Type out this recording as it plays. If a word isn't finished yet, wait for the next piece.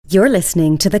You're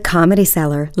listening to The Comedy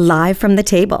Cellar live from the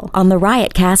table on the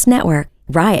Riotcast Network,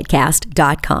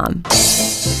 riotcast.com.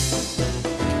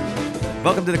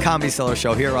 Welcome to The Comedy Cellar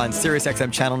Show here on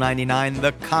SiriusXM Channel 99,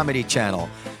 the Comedy Channel.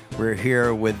 We're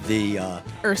here with the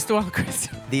erstwhile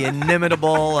Kristen. The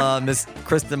inimitable Miss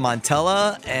Kristen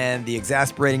Montella and the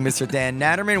exasperating Mr. Dan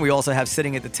Natterman. We also have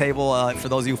sitting at the table, for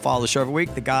those of you who follow the show every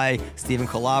week, the guy, Stephen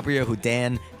Calabria, who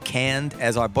Dan canned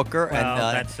as our booker.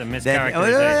 Well, that's a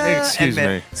mischaracterization. Excuse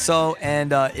me. So,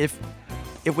 if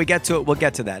we get to it, we'll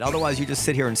get to that. Otherwise, you just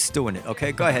sit here and stew in it,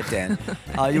 okay? Go ahead, Dan.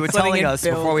 You were telling us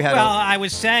before we had... Well, I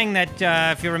was saying that,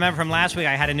 if you remember from last week,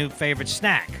 I had a new favorite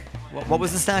snack. What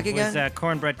was the snack again? It was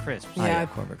cornbread crisps. Yeah,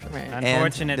 cornbread crisps. Right.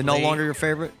 Unfortunately, and they're no longer your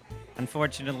favorite?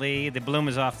 Unfortunately, the bloom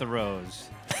is off the rose.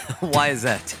 Why is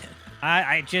that?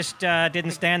 I just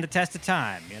didn't stand the test of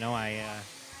time. You know,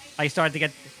 I started to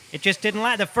get... It just didn't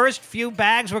last. The first few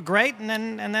bags were great, and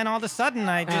then all of a sudden,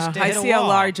 I just hit I a see wall. a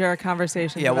larger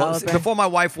conversation developing. Before my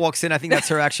wife walks in, I think that's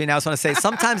her actually now. I just want to say,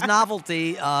 sometimes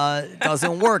novelty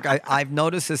doesn't work. I've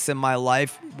noticed this in my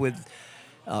life with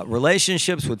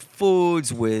relationships, with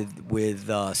foods, with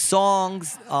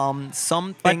songs.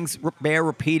 Some things bear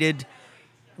repeated,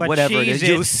 but whatever it is,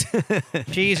 juice.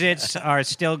 Cheez-Its are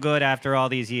still good after all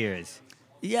these years.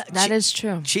 Yeah, that is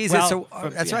true. Cheez-Its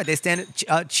that's right. They stand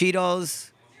Cheetos.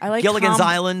 I like Gilligan's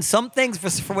Island. Some things,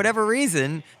 for whatever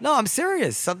reason. No, I'm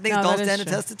serious. Some things don't stand the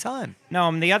test of time.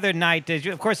 No, the other night,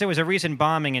 of course, there was a recent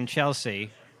bombing in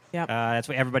Chelsea. Yep. That's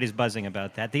what everybody's buzzing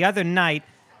about that. The other night,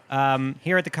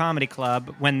 here at the Comedy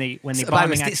Club, when the bombing... By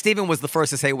the way, Stephen was the first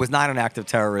to say it was not an act of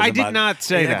terrorism. I did not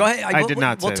say that. Go ahead. I did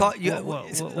not say that.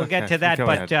 We'll get to that,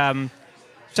 but...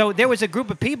 So there was a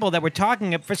group of people that were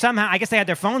talking for somehow, I guess they had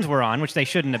their phones were on, which they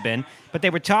shouldn't have been, but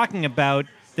they were talking about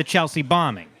the Chelsea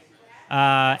bombing.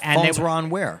 And phones were on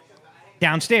where?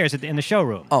 Downstairs in the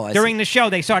showroom. Oh, I During see. the show,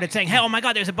 they started saying, "Hey, oh my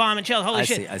God, there's a bomb in Chelsea! Holy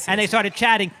shit!" I see. And they started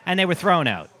chatting, and they were thrown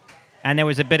out. And there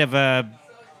was a bit of a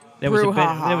there was a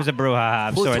brouhaha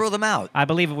of Who sorts. threw them out? I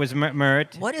believe it was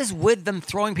Mert. What is with them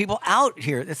throwing people out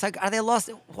here? It's like, are they lost?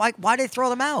 Why did they throw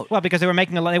them out? Well, because they were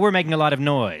making a lot of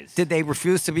noise. Did they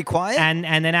refuse to be quiet?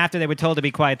 And then after they were told to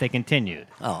be quiet, they continued.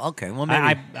 Oh, okay. Well,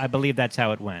 maybe. I believe that's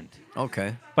how it went.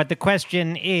 Okay. But the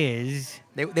question is...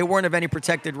 They weren't of any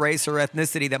protected race or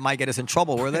ethnicity that might get us in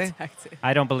trouble, were they?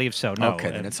 I don't believe so, no. Okay,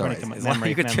 then it's all right.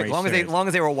 As long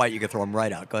as they were white, you could throw them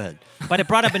right out. Go ahead. But it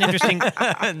brought up an interesting...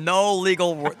 No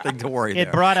legal thing to worry about.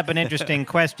 It brought up an interesting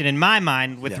question in my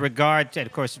mind with regard to,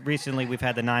 of course, recently we've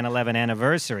had the 9/11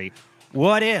 anniversary.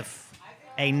 What if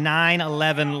a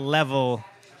 9/11 level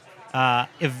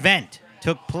event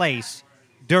took place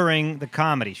during the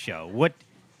comedy show?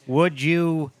 Would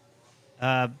you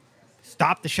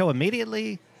stop the show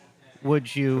immediately?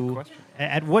 Would you?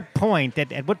 At what point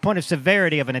of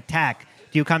severity of an attack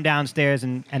do you come downstairs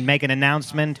and make an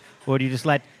announcement, or do you just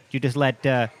let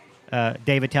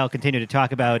Dave Attell continue to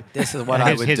talk about his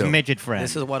midget friend?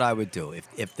 This is what I would do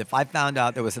if I found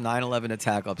out there was a 9/11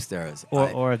 attack upstairs,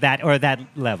 or that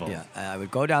level. Yeah, I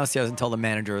would go downstairs and tell the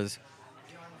managers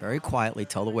very quietly,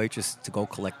 tell the waitress to go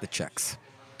collect the checks,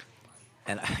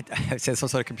 and I said some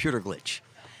sort of computer glitch.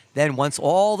 Then once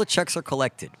all the checks are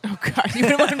collected... Oh, God. You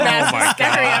would want mass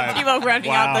hysteria, people running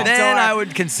out the door. Then I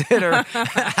would consider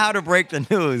how to break the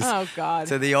news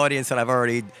to the audience that I've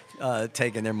already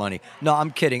taken their money. No,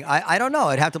 I'm kidding. I don't know.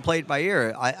 I'd have to play it by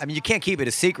ear. I mean, you can't keep it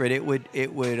a secret. It would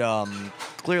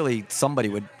clearly somebody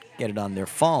would get it on their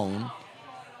phone.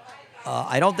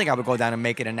 I don't think I would go down and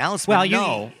make an announcement.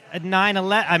 Well, at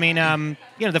 9/11, I mean,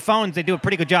 the phones, they do a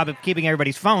pretty good job of keeping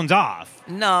everybody's phones off.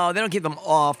 No, they don't keep them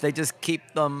off. They just keep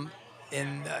them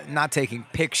in not taking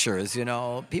pictures,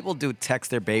 People do text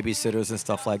their babysitters and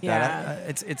stuff like that.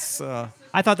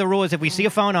 I thought the rule is if we see a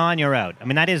phone on, you're out. I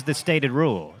mean, that is the stated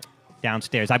rule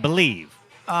downstairs, I believe.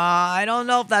 I don't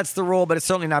know if that's the rule, but it's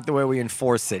certainly not the way we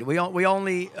enforce it. We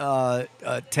only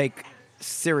take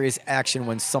serious action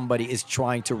when somebody is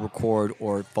trying to record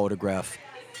or photograph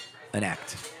an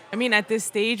act. I mean, at this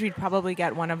stage, we'd probably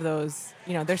get one of those,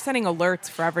 they're sending alerts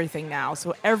for everything now.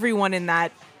 So everyone in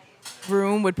that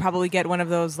room would probably get one of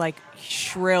those,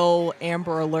 shrill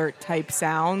Amber Alert type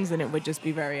sounds, and it would just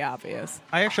be very obvious.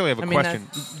 I actually have a question.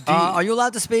 Are you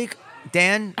allowed to speak?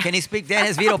 Dan, can he speak? Dan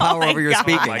has veto power over your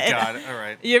speaking. Oh, my God. All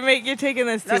right. You're taking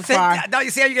this too far. No, you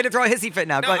see how you're going to throw a hissy fit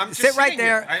now. No, Go ahead. Sit right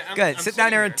there. Go ahead. Sit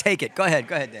down there and take it. Go ahead,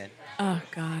 Dan. Oh,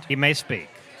 God. He may speak.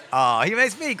 Oh, he may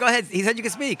speak. Go ahead. He said you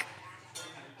can speak.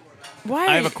 Why?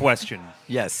 I have a question.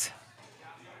 Yes.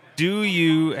 Do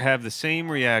you have the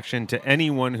same reaction to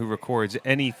anyone who records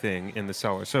anything in the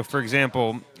cellar? So, for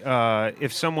example,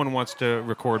 if someone wants to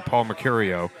record Paul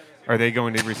Mercurio, are they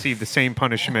going to receive the same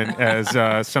punishment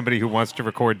as somebody who wants to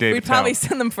record David We'd probably Tell?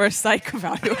 send them for a psych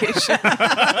evaluation.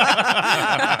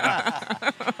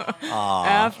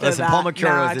 After Listen, that, Paul Mercurio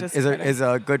nah, is, just is, kidding. is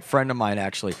a good friend of mine,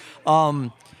 actually.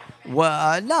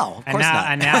 Well, no, of And course now, not.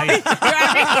 and now,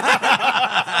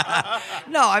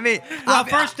 No, I mean, well,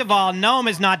 first of all, Noam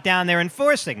is not down there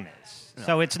enforcing this,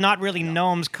 so it's not really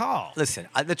Noam's call. listen,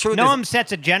 the truth Noam is,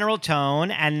 sets a general tone,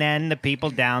 and then the people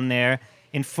down there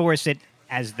enforce it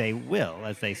as they will,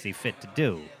 as they see fit to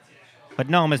do. But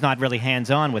Noam is not really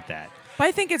hands-on with that. But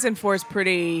I think it's enforced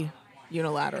pretty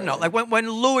unilaterally. no, like when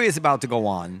Louis is about to go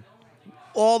on,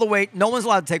 all the way, no one's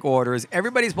allowed to take orders.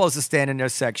 Everybody's supposed to stand in their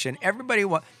section. Everybody,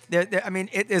 I mean,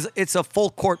 it's a full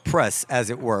court press, as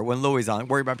it were, when Louis is on.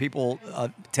 Worry about people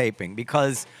taping,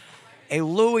 because a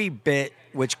Louis bit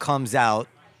which comes out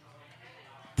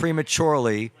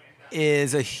prematurely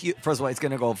is first of all, it's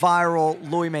going to go viral.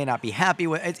 Louis may not be happy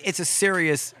with it. It's a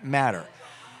serious matter.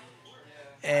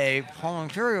 A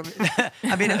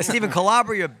Stephen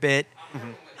Calabria bit.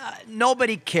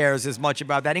 Nobody cares as much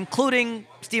about that, including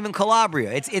Stephen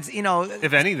Calabria. It's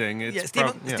If anything, it's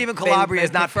Stephen Calabria They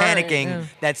is not prefer it, panicking yeah.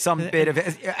 that some bit of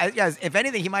yes. If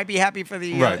anything, he might be happy for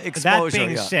the Right. exposure. That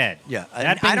being yeah. said, yeah,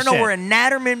 that I don't know being where a said-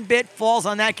 Natterman bit falls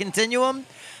on that continuum,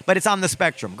 but it's on the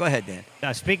spectrum. Go ahead,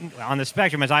 Dan. Speaking on the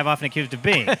spectrum, as I've often accused of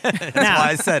being. That's why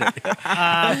I said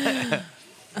it.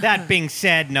 That being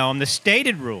said, Noam, the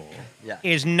stated rule Yeah.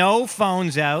 is no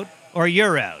phones out or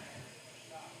you're out.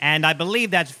 And I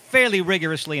believe that's fairly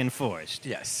rigorously enforced.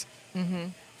 Yes.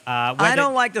 I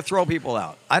don't like to throw people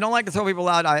out.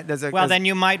 Well, then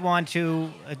you might want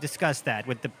to discuss that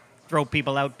with the throw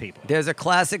people out people. There's a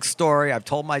classic story. I've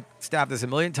told my staff this a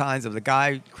million times of the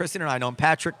guy, Kristen and I know him,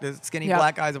 Patrick, the skinny Yep.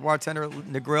 black guy, is a bartender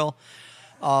in the grill.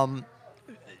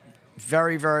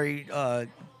 Very, very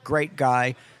great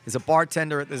guy. He's a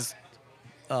bartender at this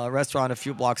restaurant a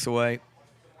few blocks away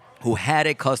who had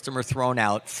a customer thrown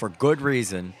out for good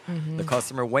reason. Mm-hmm. The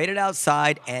customer waited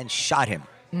outside and shot him.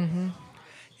 Mm-hmm.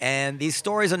 And these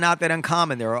stories are not that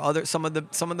uncommon. There are some of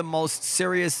the most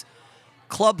serious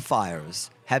club fires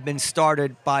have been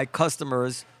started by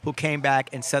customers who came back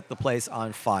and set the place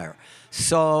on fire.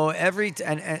 So every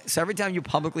time you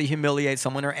publicly humiliate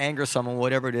someone or anger someone,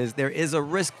 whatever it is, there is a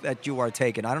risk that you are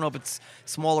taking. I don't know if it's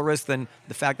smaller risk than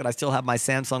the fact that I still have my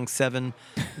Samsung 7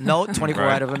 Note, 24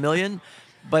 Right. out of a million.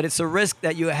 But it's a risk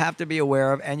that you have to be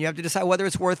aware of, and you have to decide whether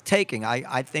it's worth taking.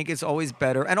 I think it's always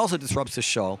better, and also disrupts the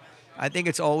show. I think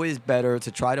it's always better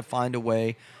to try to find a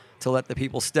way to let the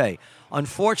people stay.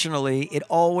 Unfortunately, it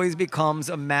always becomes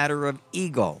a matter of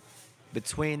ego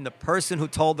between the person who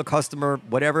told the customer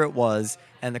whatever it was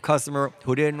and the customer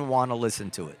who didn't want to listen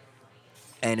to it.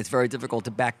 And it's very difficult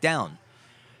to back down.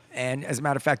 And as a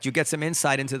matter of fact, you get some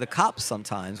insight into the cops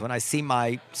sometimes when I see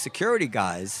my security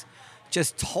guys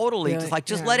just totally, Really?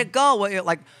 just Yeah. let it go.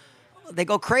 Like, they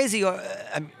go crazy.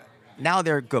 Now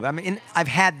they're good. I mean, I've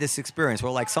had this experience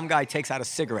where, like, some guy takes out a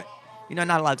cigarette. You know,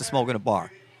 not allowed to smoke in a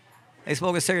bar. They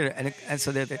smoke a cigarette, and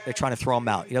so they're trying to throw him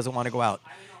out. He doesn't want to go out.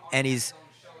 And he's,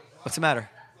 what's the matter?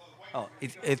 Oh,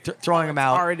 he's throwing him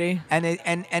out. already. And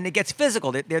it gets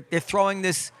physical. They're throwing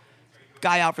this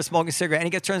guy out for smoking a cigarette, and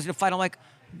he gets turns into a fight. I'm like,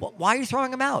 why are you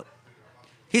throwing him out?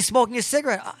 He's smoking a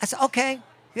cigarette. I said, okay.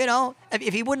 You know,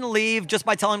 if he wouldn't leave just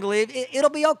by telling him to leave, it'll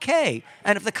be okay.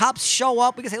 And if the cops show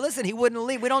up, we can say, listen, he wouldn't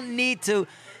leave. We don't need to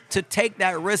take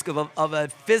that risk of a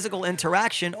physical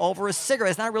interaction over a cigarette.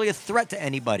 It's not really a threat to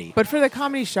anybody. But for the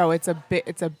comedy show, it's a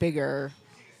bigger.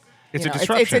 It's you a know,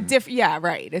 disruption. Yeah,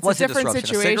 right. It's What's a a different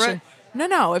disruption? A situation. cigarette?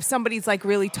 No. If somebody's like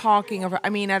really talking over, I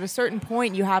mean, at a certain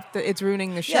point, you have to. It's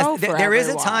ruining the show. Yes, for there is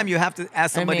a everyone. time you have to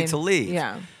ask somebody to leave.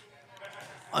 Yeah.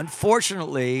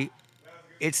 Unfortunately,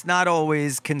 it's not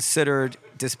always considered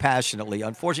dispassionately.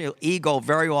 Unfortunately, ego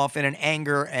very often and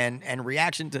anger and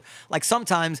reaction to, like,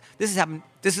 sometimes this has happened.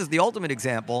 This is the ultimate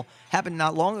example. Happened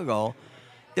not long ago.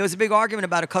 There was a big argument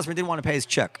about a customer didn't want to pay his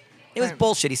check. It was Right.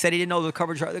 bullshit. He said he didn't know the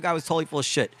coverage. The guy was totally full of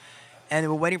shit. And they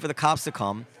were waiting for the cops to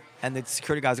come. And the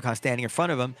security guys are kind of standing in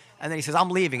front of him. And then he says, I'm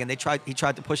leaving. And he tried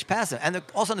to push past him. And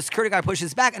all of a sudden, the security guy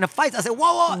pushes back. And the fight. I said,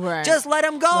 whoa, Right. just let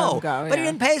him go. Let him go, But he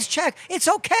yeah. didn't pay his check. It's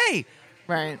okay.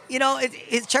 Right. You know,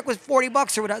 his check was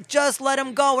 $40 or whatever. Just let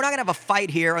him go. We're not going to have a fight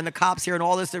here and the cops here and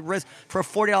all this at risk for a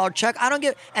 $40 check. I don't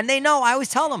give. And they know. I always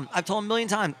tell them. I've told them a million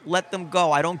times, let them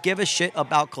go. I don't give a shit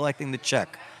about collecting the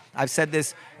check. I've said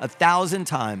this 1,000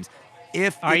 times.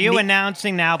 Are you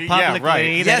announcing now Yeah, publicly?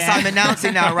 right. that Yes, I'm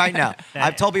announcing now, right now. That-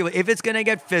 I've told people, if it's going to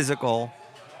get physical,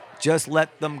 just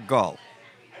let them go.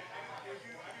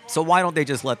 So why don't they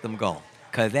just let them go?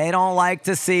 Because they don't like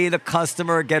to see the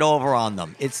customer get over on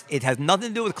them. It has nothing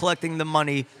to do with collecting the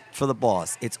money for the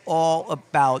boss. It's all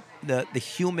about the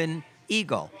human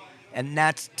ego, and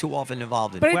that's too often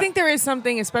involved in But it. I think there is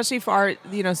something, especially for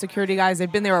our, security guys.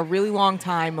 They've been there a really long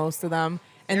time, most of them,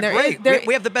 and They're there great.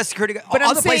 We have the best security guys. But I'm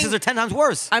Other places saying- are 10 times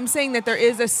worse. I'm saying that there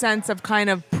is a sense of kind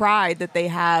of pride that they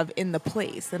have in the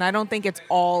place, and I don't think it's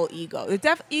all ego.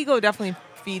 Ego definitely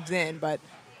feeds in, but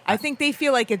I think they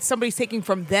feel like it's somebody's taking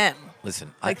from them.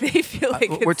 Listen, Like they feel like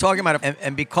we're it's, talking about it,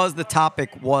 and because the topic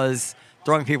was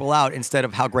throwing people out instead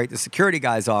of how great the security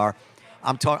guys are,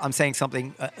 I'm saying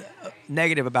something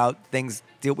negative about things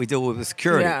we deal with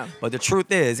security. Yeah. But the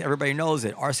truth is, everybody knows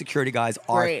it. Our security guys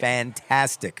are Great.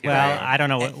 fantastic. Well, I don't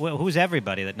know who's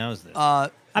everybody that knows this. Uh,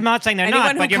 I'm not saying they're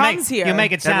anyone not, but who comes here. you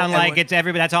make it sound Everyone- like it's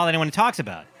everybody. That's all anyone talks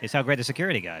about is how great the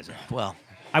security guys are. well,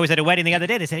 I was at a wedding the other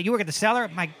day. They said, "You work at the cellar?"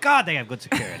 My God, they have good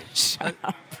security.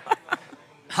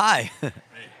 hi.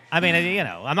 I mean,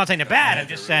 I'm not saying they're bad. I'm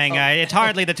just saying it's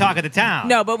hardly the talk of the town.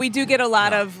 no, but we do get a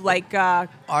lot of like Our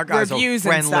guys are reviews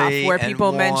and stuff friendly where and people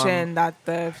warm. mention that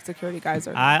the security guys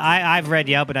are. I've read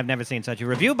Yelp, but I've never seen such a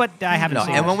review. But I haven't No,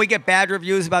 seen. and it. when we get bad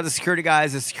reviews about the security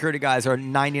guys are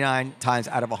 99 times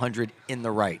out of 100 in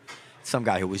the right. Some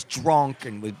guy who was drunk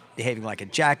and was behaving like a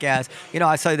jackass.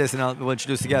 I say this, and we'll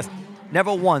introduce the guest.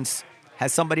 Never once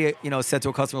has somebody, said to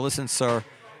a customer, "Listen, sir,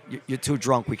 you're too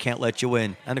drunk. We can't let you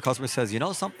in." And the customer says, "You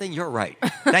know something? You're right.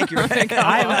 Thank you."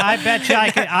 I bet you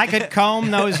I could comb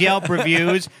those Yelp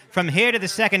reviews from here to the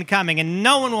second coming, and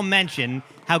no one will mention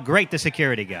how great the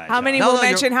security guys How are. many No, will no,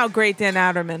 you're- mention how great Dan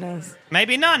Adderman is?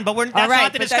 Maybe none, but that's All right,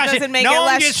 not the but that discussion. doesn't make no it one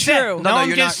less just true. Said, No, no one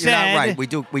you're just not, said. you're not right.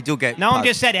 We do get. No one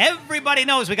just said everybody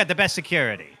knows we got the best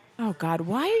security. Oh God,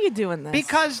 why are you doing this?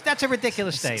 Because that's a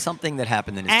ridiculous statement. something that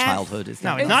happened in his And- childhood. Is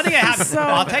No, that it's nothing that happens. so-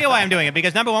 I'll tell you why I'm doing it.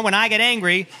 Because number one, when I get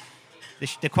angry,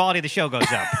 the quality of the show goes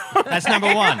up. That's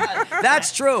number one.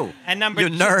 That's true. And number you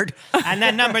two- nerd. And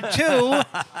then number two,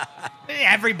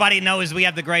 everybody knows we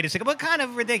have the greatest. What kind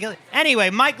of ridiculous? Anyway,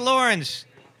 Mike Lawrence.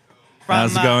 From,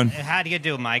 How's it going? How do you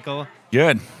do, Michael?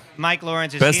 Good. Mike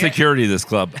Lawrence is Best here. security this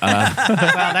club. Well,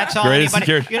 that's all Greatest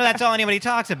anybody. security. That's all anybody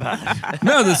talks about.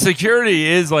 No, the security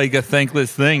is like a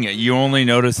thankless thing. You only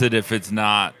notice it if it's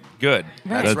not good.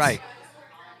 That's right.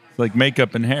 It's like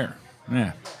makeup and hair.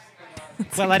 Yeah.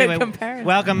 Well, good anyway, comparison.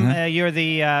 welcome. You're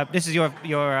the. This is your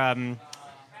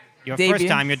Debut. first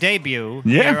time, your debut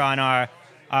Yeah. here on our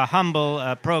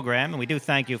humble program, and we do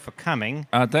thank you for coming.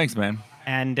 Thanks, man.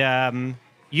 And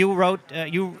you wrote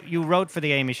for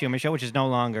the Amy Schumer Show, which is no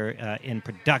longer in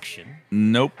production,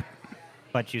 Nope.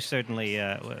 but you certainly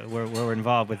were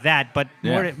involved with that. But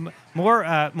Yeah.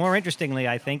 more interestingly,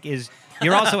 I think, is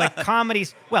you're also a comedy.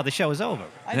 Well, the show is over.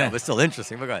 I know, Yeah. but still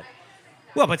interesting. But go ahead.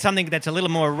 Well, but something that's a little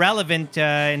more relevant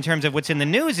in terms of what's in the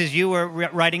news is you were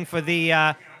writing for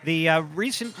the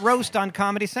recent roast on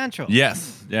Comedy Central.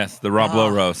 Yes. The Rob Lowe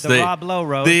roast. the Rob Lowe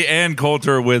roast. The Ann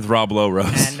Coulter with Rob Lowe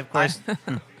roast. And of course,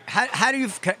 How do you?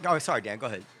 Oh, sorry, Dan. Go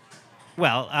ahead.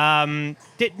 well,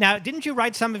 didn't you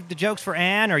write some of the jokes for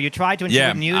Ann, or you tried to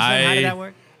yeah, news them? How did that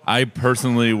work? I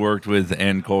personally worked with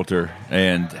Ann Coulter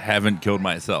and haven't killed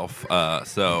myself,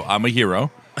 so I'm a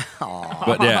hero.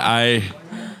 But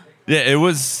it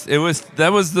was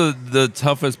that was the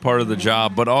toughest part of the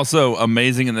job, but also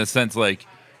amazing in the sense like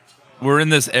we're in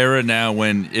this era now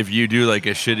when if you do like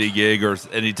a shitty gig or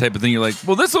any type of thing, you're like,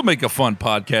 well, this will make a fun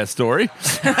podcast story.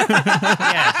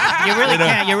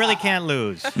 Yeah, you really can't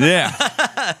lose. Yeah,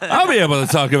 I'll be able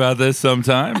to talk about this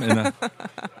sometime. And,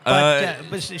 But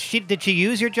did she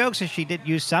use your jokes, or she did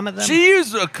use some of them? she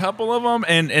used a couple of them,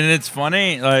 and it's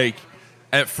funny. Like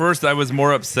at first, I was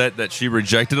more upset that she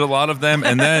rejected a lot of them,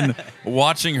 and then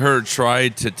watching her try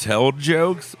to tell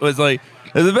jokes was like.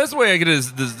 The best way I could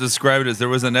describe it is there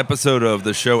was an episode of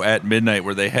the show At Midnight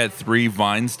where they had 3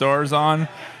 Vine stars on,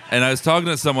 and I was talking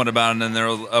to someone about it, and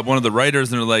they're one of the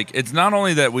writers, and they're like, it's not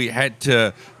only that we had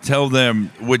to tell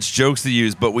them which jokes to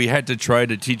use, but we had to try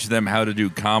to teach them how to do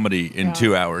comedy in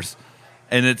 2 hours.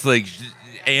 And it's like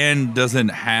Anne doesn't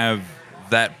have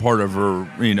that part of her,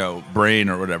 brain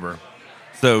or whatever.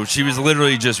 So she was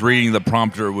literally just reading the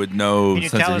prompter with no Can you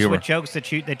sense tell of us humor. what jokes that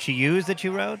she used that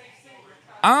you wrote?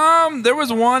 There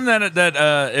was one that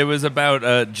it was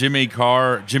about Jimmy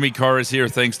Carr. Jimmy Carr is here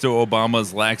thanks to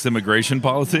Obama's lax immigration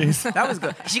policies. That was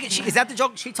good. Is that the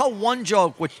joke? She told one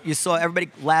joke which you saw everybody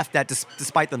laughed at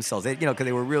despite themselves. Because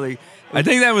they were really. I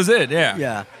think that was it.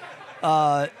 Yeah.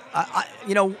 Yeah.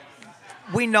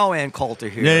 We know Ann Coulter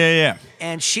here. Yeah.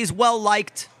 And she's well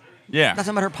liked. Yeah.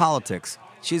 Doesn't matter her politics.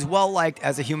 She's well liked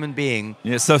as a human being.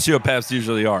 Yeah. Sociopaths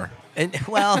usually are. And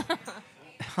well,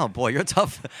 Oh boy, you're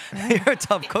tough. You're a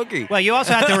tough cookie. Well, you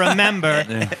also have to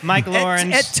remember Mike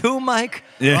Lawrence. At two, Mike.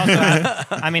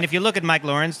 I mean, if you look at Mike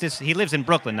Lawrence, he lives in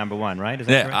Brooklyn, number one, right? Is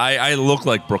that Yeah, correct? I look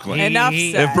like Brooklyn. Enough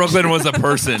said. If Brooklyn was a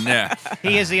person, yeah.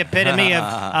 He is the epitome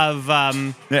of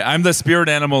Yeah, I'm the spirit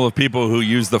animal of people who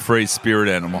use the phrase spirit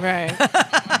animal. Right.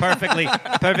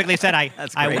 perfectly said.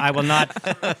 That's great. I will not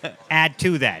add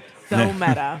to that. So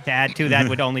meta. To add to that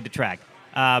would only detract.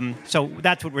 So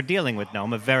that's what we're dealing with,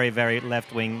 Noam, a very, very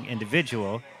left-wing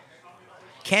individual.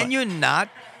 Can you not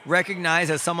recognize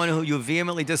as someone who you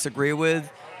vehemently disagree with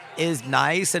is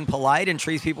nice and polite and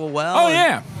treats people well? Oh,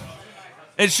 yeah.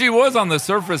 And she was on the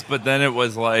surface, but then it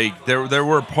was like there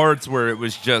were parts where it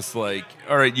was just like,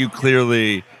 all right, you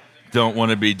clearly don't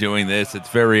want to be doing this. It's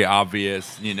very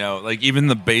obvious, like even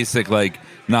the basic like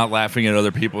not laughing at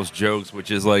other people's jokes,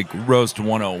 which is like roast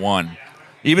 101.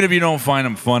 Even if you don't find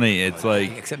them funny, it's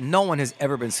like... Except no one has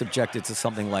ever been subjected to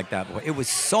something like that before. It was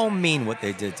so mean what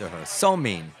they did to her. So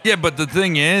mean. Yeah, but the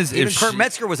thing is... Even Kurt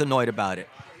Metzger was annoyed about it.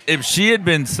 If she had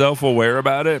been self-aware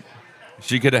about it,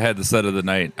 she could have had the set of the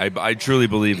night. I truly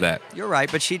believe that. You're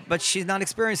right, but she's not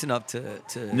experienced enough to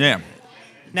Yeah.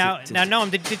 Now,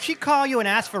 Noam, did she call you and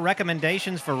ask for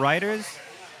recommendations for writers?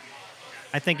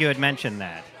 I think you had mentioned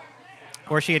that.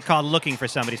 Or she had called looking for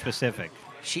somebody specific.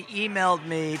 She emailed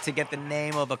me to get the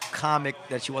name of a comic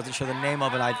that she wasn't sure the name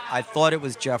of, and I thought it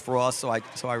was Jeff Ross, so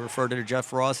I referred her to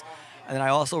Jeff Ross, and then I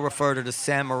also referred her to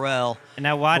Sam Morril. And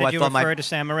now, why did you refer to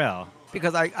Sam Morril?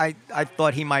 Because I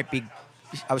thought he might be.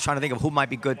 I was trying to think of who might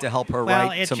be good to help her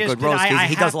write some good that roast.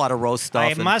 He does a lot of roast stuff.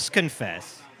 I must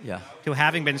confess Yeah. to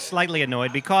having been slightly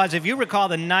annoyed because if you recall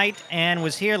the night Anne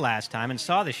was here last time and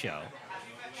saw the show,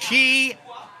 she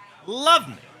loved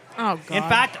me. Oh, God. In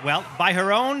fact, well, by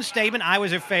her own statement, I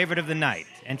was her favorite of the night.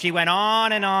 And she went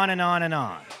on and on and on and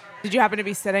on. Did you happen to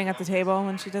be sitting at the table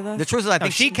when she did this? The truth is, I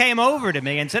think she came over to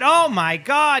me and said, "Oh, my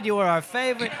God, you were our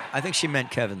favorite." I think she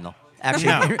meant Kevin, though.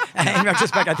 Actually, in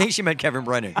retrospect, I think she meant Kevin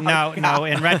Brennan. No,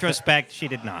 in retrospect, she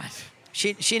did not.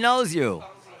 She knows you.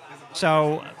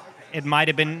 So it might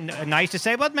have been nice to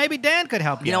say, well, maybe Dan could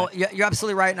help you. You know, you're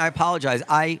absolutely right, and I apologize.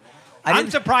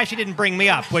 I'm surprised she didn't bring me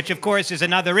up, which, of course, is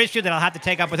another issue that I'll have to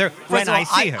take up with her when I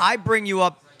see her. I bring you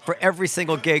up for every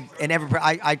single gig, and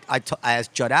I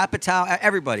asked Judd Apatow,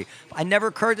 everybody. It never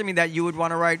occurred to me that you would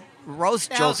want to write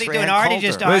roast jokes for Ann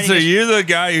Coulter. So you're the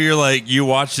guy who you're like, you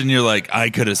watched and you're like, I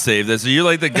could have saved this. Are you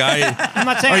like the guy? I'm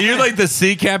not saying. Are you like the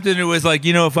sea captain who was like,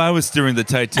 if I was steering the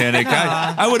Titanic,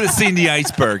 I would have seen the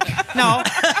iceberg. No.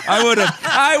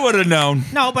 I would have known.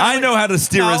 No, but I know how to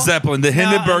steer a Zeppelin. The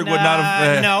Hindenburg would not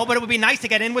have. No, but it would be nice to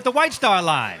get in with the White Star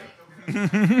Line.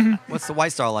 What's the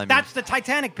White Star Line? That's the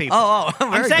Titanic people.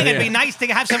 I'm saying it'd be nice to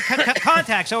have some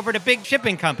contacts over to big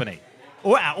shipping company,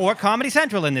 or Comedy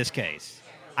Central in this case.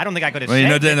 I don't think I could have.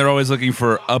 Well, Dan, they're always looking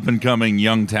for up and coming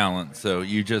young talent, so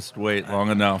you just wait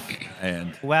long enough.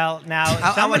 And well, now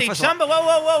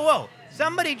whoa!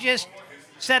 Somebody just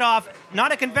set off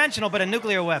not a conventional but a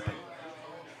nuclear weapon.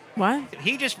 What?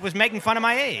 He just was making fun of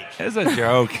my age. it's a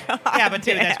joke. Yeah, but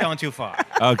dude, that's going too far.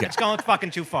 Okay, it's going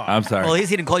fucking too far. I'm sorry. Well, at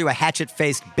least he didn't call you a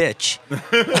hatchet-faced bitch,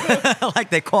 like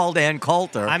they called Ann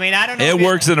Coulter. I mean, I don't know. It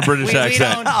works in a British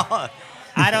accent.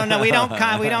 I don't know.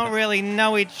 We don't really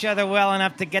know each other well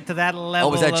enough to get to that level.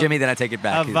 Oh, was that Jimmy? Then I take it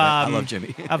back. I love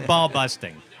Jimmy. Of ball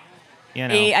busting. You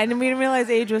know. I didn't realize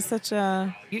age was such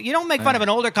a... You don't make fun of an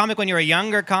older comic when you're a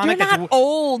younger comic. You're not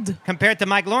old. Compared to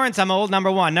Mike Lawrence, I'm old,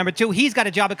 number one. Number two, he's got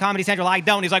a job at Comedy Central. I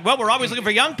don't. He's like, well, we're always looking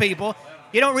for young people.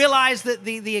 You don't realize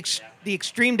the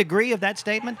extreme degree of that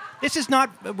statement? This is not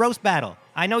a roast battle.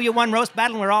 I know you won roast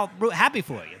battle and we're all happy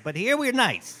for you. But here we're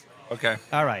nice. Okay.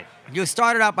 All right. You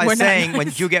started out by saying when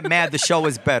you get mad, the show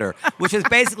is better, which is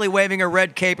basically waving a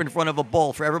red cape in front of a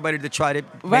bull for everybody to try to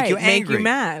make you angry. Make you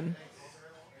mad.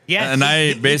 Yes.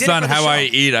 And based on how I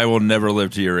eat, I will never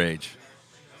live to your age.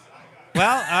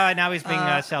 Well, now he's being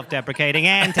self-deprecating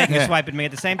and taking a swipe at me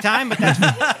at the same time, but that's,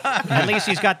 at least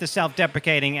he's got the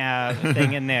self-deprecating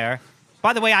thing in there.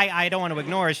 By the way, I don't want to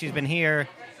ignore her. She's been here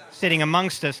sitting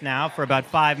amongst us now for about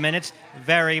 5 minutes,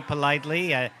 very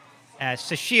politely.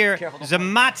 Sasheer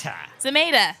Zamata.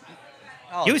 Zamata.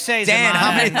 Oh, You say Dan, Zamata.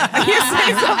 how many? You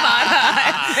say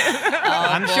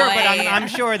Zamata. I'm sure, but I'm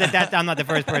sure that I'm not the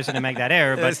first person to make that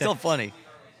error. But It's still funny.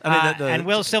 I mean, and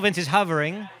Will Sylvans is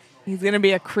hovering. He's going to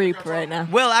be a creep right now.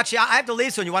 Will, actually, I have to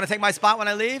leave soon. You want to take my spot when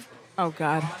I leave? Oh,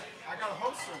 God.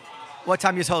 What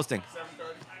time are you hosting?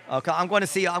 Okay, I'm going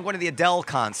to the Adele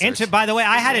concert. By the way,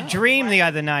 I had a dream the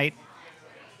other night.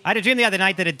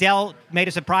 that Adele made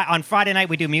a surprise. On Friday night,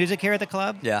 we do music here at the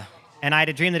club. Yeah. and I had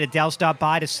a dream that Adele stopped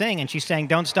by to sing, and she sang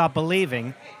 "Don't Stop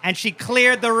Believing," and she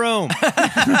cleared the room.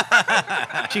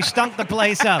 She stunk the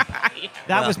place up.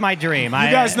 That was my dream.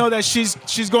 You guys know that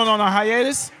she's going on a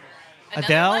hiatus?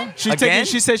 Adele? Again?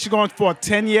 She said she's going for a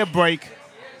 10-year break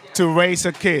to raise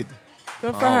her kid.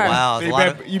 Good for Oh, her. wow. So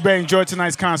There's you better enjoy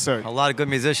tonight's concert. a lot of good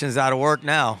musicians out of work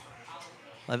now.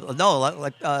 Like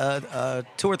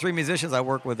 2 or 3 musicians I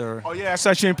work with are. Oh yeah,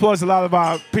 so she employs a lot of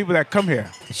our people that come here.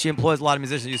 She employs a lot of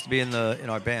musicians who used to be in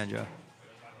our band, yeah.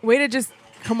 Way to just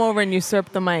come over and usurp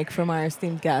the mic from our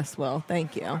esteemed guest, Will.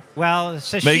 Thank you. Well,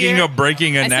 Sasheer, Making a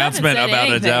breaking I still haven't announcement said about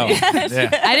anything. Adele.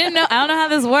 Yeah. I didn't know. I don't know how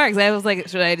this works. I was like,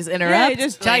 should I just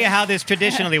interrupt? tell you how this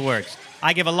traditionally works.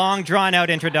 I give a long, drawn-out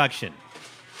introduction,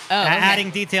 Oh, okay. adding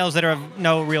details that are of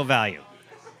no real value.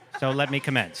 So let me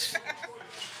commence.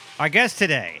 Our guest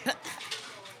today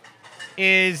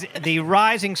is the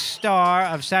rising star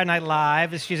of Saturday Night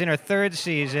Live. She's in her 3rd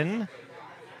season.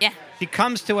 Yeah. She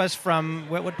comes to us from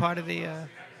what part of the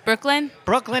Brooklyn.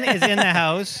 Brooklyn is in the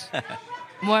house,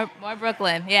 More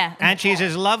Brooklyn. Yeah. and she's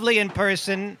as lovely in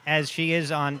person as she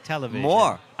is on television.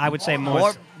 More. I would say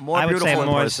more. More I would say beautiful in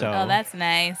more person. so. Oh, that's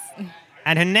nice.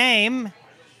 And her name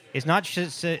is not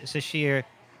Sasheer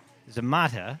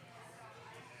Zamata,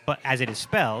 but as it is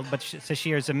spelled, but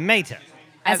Sasheer Zamata,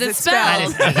 As it's it's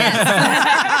spelled. spelled.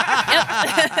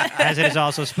 as it is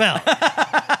also spelled.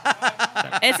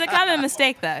 It's a common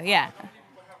mistake, though. Yeah.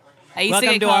 I used Welcome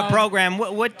to, get to our called- program.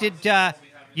 What did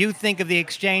you think of the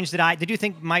exchange that did you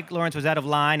think Mike Lawrence was out of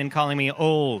line in calling me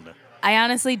old? I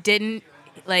honestly didn't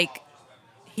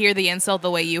hear the insult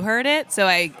the way you heard it,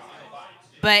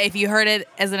 but if you heard it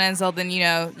as an insult, then you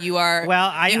are.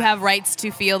 Well, you have rights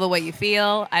to feel the way you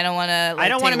feel. I don't want to. I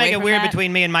don't want to make it weird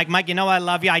between me and Mike. Mike, I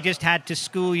love you. I just had to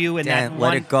school you in Dan, that let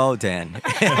one. it go, Dan.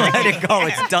 Let it go.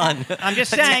 It's done. I'm just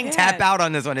saying. Tap out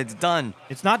on this one. It's done.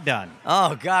 It's not done.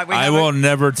 Oh, God. I will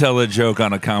never tell a joke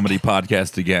on a comedy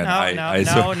podcast again.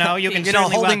 No. You can You know,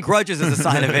 certainly holding grudges is a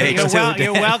sign of age, You're, too.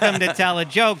 you're Dan. welcome to tell a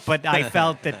joke, but I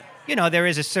felt that, there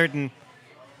is a certain,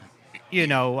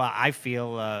 I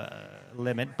feel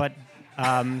limit. But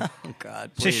Oh,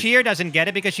 God. Please. Sasheer doesn't get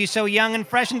it because she's so young and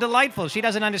fresh and delightful. She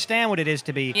doesn't understand what it is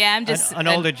to be Yeah, I'm just an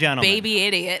older gentleman. baby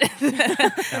idiot.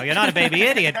 No, you're not a baby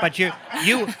idiot, but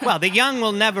well, the young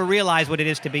will never realize what it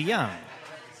is to be young.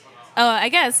 Oh, I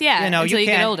guess, yeah. Until you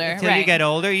get can't- older. Until right. you get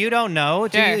older, you don't know.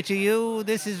 Sure. To you,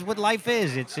 this is what life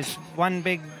is. It's just one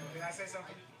big.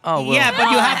 Oh, well. Yeah,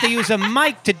 but you have to use a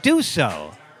mic to do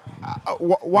so.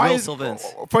 Why Will is Sylvans.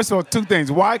 First of all, 2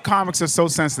 things. Why comics are so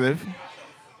sensitive.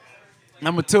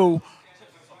 Number 2,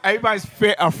 everybody's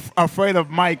afraid of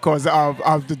Mike because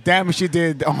of the damage he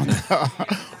did on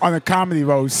on the comedy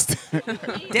roast.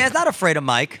 Dan's not afraid of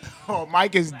Mike. Oh,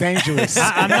 Mike is dangerous.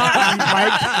 I'm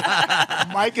not.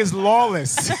 Mike is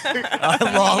lawless.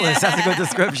 Lawless. That's a good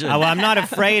description. Well, I'm not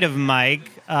afraid of Mike.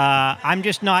 I'm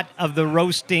just not of the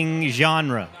roasting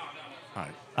genre.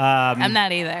 I'm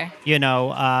not either.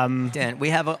 Dan, we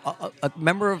have a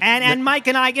member of... And Mike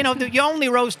and I, you only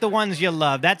roast the ones you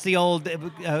love. That's the old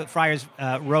Friars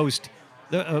roast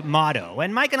motto.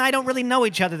 And Mike and I don't really know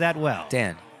each other that well.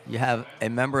 Dan, you have a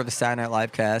member of the Saturday Night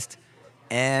Live cast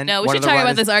and No, we one should of the talk about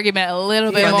writers this argument a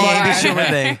little bit from more. the ABC Humor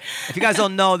thing. If you guys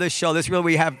don't know this show, this really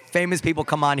we have famous people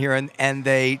come on here and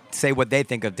they say what they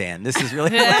think of Dan. This is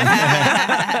really...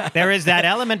 There is that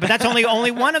element, but that's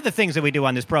only one of the things that we do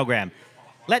on this program.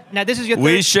 Now, this is your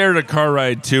We third. shared a car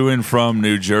ride to and from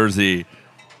New Jersey.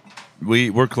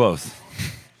 We're close.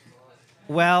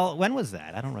 Well, when was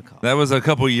that? I don't recall. That was a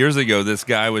couple years ago. This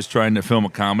guy was trying to film a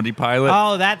comedy pilot.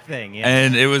 Oh, that thing. Yeah.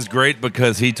 And it was great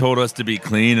because he told us to be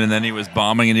clean, and then he was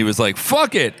bombing, and he was like,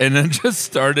 "Fuck it," and then just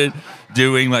started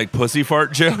doing like pussy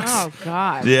fart jokes. Oh,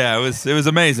 God. Yeah, it was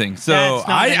amazing. So That's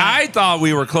not enough. I thought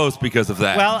we were close because of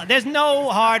that. Well, there's no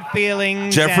hard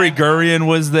feelings. Jeffrey and- Gurian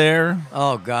was there.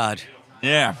 Oh, God.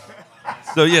 Yeah.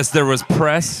 So yes, there was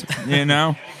press.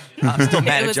 I'm still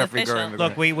mad It at was Jeffrey official. Gurman.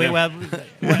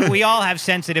 Look, we all have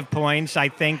sensitive points, I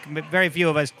think. But very few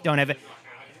of us don't have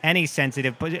any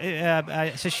sensitive.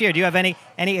 Sasheer, do you have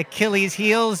any Achilles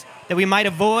heels that we might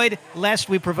avoid lest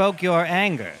we provoke your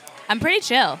anger? I'm pretty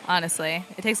chill, honestly.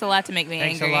 It takes a lot to make me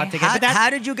Thanks angry. a lot to get.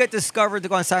 How did you get discovered to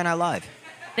go on Saturday Night Live?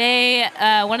 They,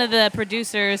 one of the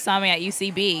producers saw me at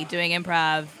UCB doing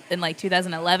improv in like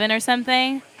 2011 or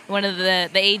something. One of the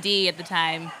AD at the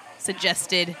time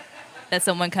suggested that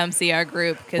someone come see our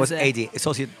group. What's AD?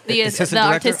 Associate The Assistant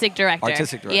Director? artistic director.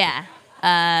 Artistic director. Yeah.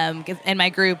 And my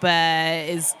group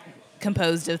is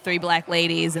composed of 3 black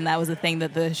ladies, and that was a thing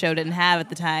that the show didn't have at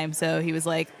the time. So he was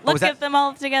like, let's was that- get them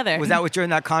all together. Was that during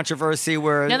that controversy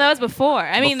where... No, that was before.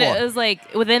 I mean, Before. it was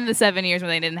like within the 7 years when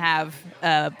they didn't have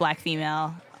a black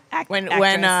female when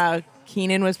actress.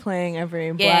 Keenan was playing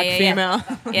every black female.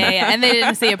 Yeah, and they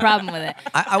didn't see a problem with it.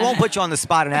 I won't put you on the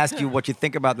spot and ask you what you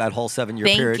think about that whole 7-year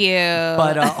period. Thank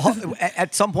you. But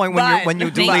at some point when you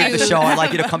do Thank leave the you. show, I'd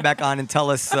like you to come back on and tell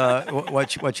us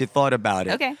what you thought about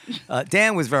it. Okay.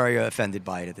 Dan was very offended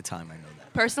by it at the time. I know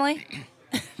that. Personally,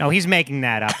 No, he's making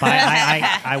that up.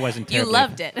 I wasn't you terribly.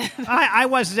 loved it. I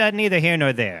was neither here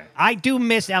nor there. I do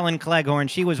miss Ellen Cleghorn.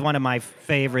 She was one of my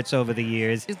favorites over the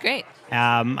years. She was great.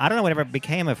 I don't know whatever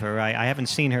became of her. I haven't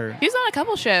seen her. She was on a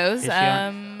couple shows. Is she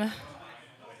on?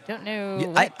 Don't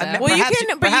know.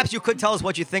 Perhaps you could tell us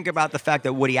what you think about the fact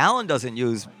that Woody Allen doesn't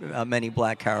use many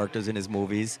black characters in his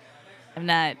movies. I'm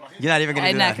not. You're not even going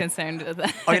to do that. I'm not concerned with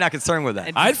that. Oh, you're not concerned with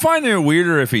that. I'd find it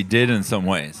weirder if he did in some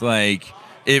ways. Like,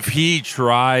 if he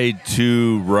tried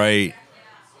to write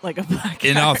Like a black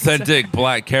inauthentic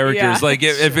black characters. Yeah. Like,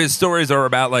 if his stories are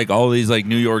about, like, all these, like,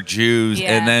 New York Jews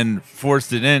Yeah. and then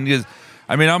forced it in. Because,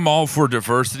 I mean, I'm all for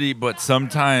diversity, but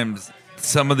sometimes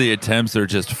some of the attempts are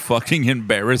just fucking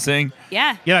embarrassing.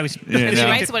 Yeah. Yeah, I was. Yeah, He no.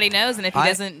 writes what he knows, and if he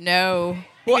doesn't know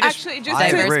Well, could just- actually, just I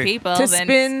to, diverse agree. people, To then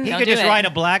spin- He don't could do just it. write a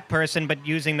black person, but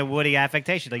using the Woody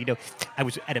affectation. Like, I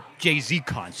was at a Jay-Z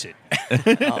concert.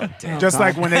 Oh, damn. Just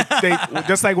like when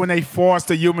just like when they forced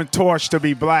the Human Torch to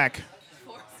be black.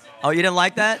 Oh, you didn't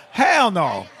like that? Hell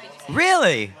no.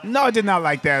 Really? No, I did not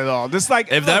like that at all. Just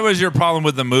like If that was your problem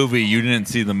with the movie, you didn't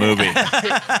see the movie. even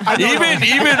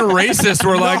racists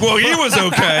were like, well, he was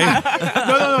okay.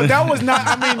 no, that was not.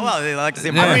 I mean, Well, they like to see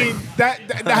I mean that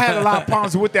I had a lot of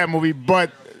problems with that movie,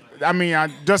 but I mean, I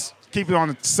just keep it on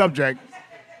the subject.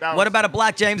 That What was- about a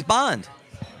black James Bond?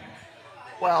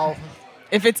 well?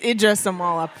 if it's Idris, I'm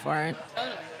all up for it.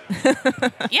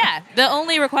 Yeah, the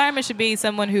only requirement should be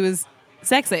someone who is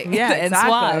sexy Yeah, and exactly.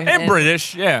 suave And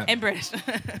British, yeah. and British.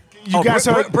 You guys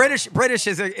heard? British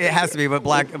is it has to be, but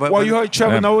black. But, Well, you heard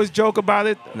Trevor Yeah. Noah's joke about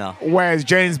it? No. Whereas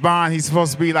James Bond, he's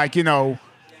supposed to be like,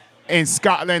 in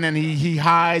Scotland and he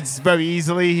hides very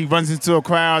easily. He runs into a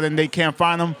crowd and they can't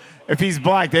find him. If he's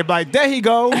black, they're like, there he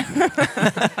go.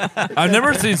 I've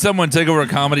never seen someone take over a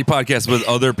comedy podcast with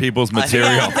other people's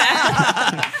material.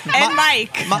 And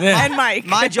Mike. And Mike.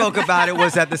 My joke about it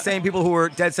was that the same people who were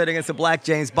dead set against a black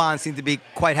James Bond seemed to be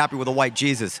quite happy with a white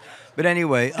Jesus. But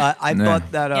anyway, I Yeah.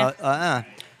 thought that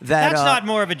That's not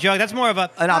more of a joke. That's more of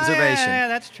an observation. Yeah,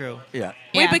 that's true. Yeah.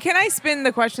 Wait, Yeah. but can I spin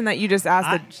the question that you just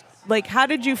asked? Like, how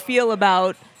did you feel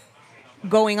about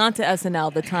going on to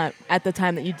SNL at the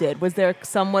time that you did? Was there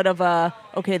somewhat of a,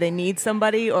 okay, they need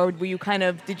somebody, or were you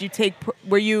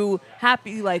were you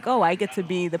happy, like, oh, I get to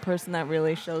be the person that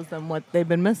really shows them what they've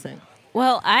been missing?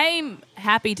 Well, I'm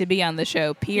happy to be on the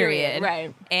show, period.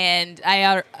 Right. And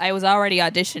I was already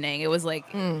auditioning. It was like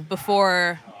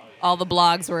before all the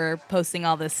blogs were posting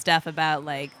all this stuff about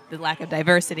like the lack of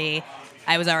diversity.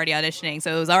 I was already auditioning,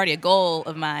 so it was already a goal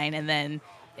of mine. And then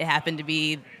it happened to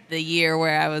be the year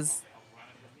where I was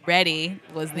ready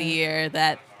was the year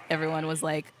that everyone was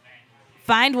like,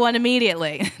 find one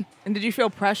immediately. And did you feel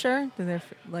pressure? Did there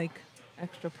like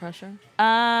extra pressure?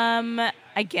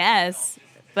 I guess,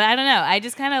 but I don't know. I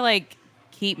just kind of like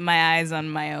keep my eyes on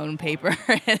my own paper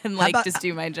and like about- just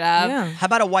do my job. Yeah. How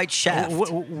about a white shaft?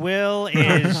 Will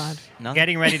is No?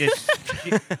 getting ready to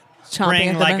Chomping spring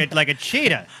at the bit. like a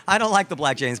cheetah. I don't like the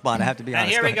black James Bond. I have to be And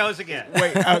honest. here Go he ahead. goes again.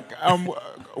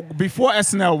 Wait, before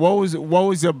SNL, what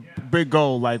was your big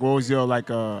goal? Like, what was your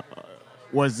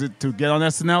was it to get on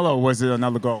SNL or was it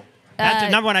another goal?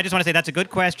 Number one, I just want to say that's a good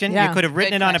question. Yeah. You could have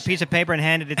written Good it on a question. piece of paper and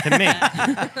handed it to me.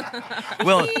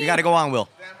 Will, you got to go on, Will.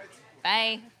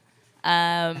 Bye.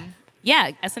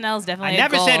 Yeah, SNL is definitely. I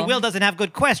never a goal. said Will doesn't have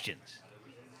good questions,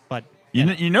 but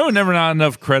You know, never not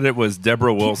enough credit was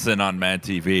Deborah Wilson on Mad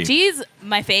TV. She's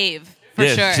my fave for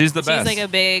Yeah, sure. she's the best. She's like a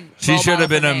big. She role should have model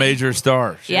been for a me. major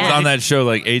star. She was Yeah. on that show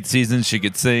like 8 seasons. She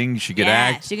could sing. She could Yeah,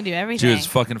 act. she can do everything. She was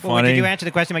fucking Well, wait, funny. did you answer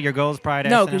the question about your goals prior to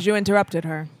No, SNL? because you interrupted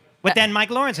her. But then Mike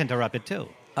Lawrence interrupted too.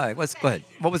 All right, go ahead.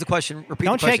 What was the question? Repeat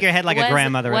Don't the question. shake your head like a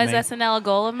grandmother Was at me. SNL a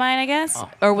goal of mine? I guess, Oh.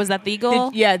 or was that the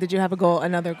goal? Did you have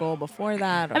another goal before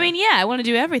that? Or? I mean, yeah, I want to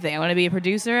do everything. I want to be a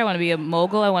producer. I want to be a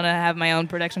mogul. I want to have my own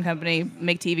production company,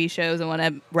 make TV shows. I want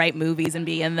to write movies and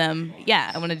be in them. Yeah,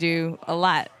 I want to do a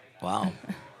lot. Wow.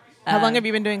 how long have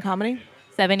you been doing comedy?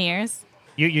 7 years.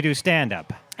 You do stand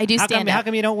up. I do stand How up.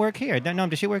 come you don't work here? No,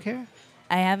 does she work here?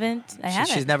 I haven't.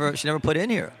 She never put in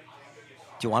here.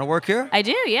 Do you want to work here? I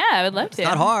do. Yeah, I would love to. It's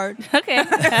not hard. Okay. All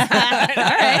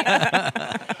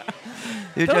right.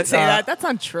 You Don't just, say that. That's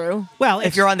not true. Well,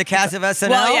 If you're on the cast of SNL.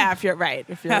 Well, yeah, if you're right.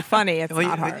 If you're funny, it's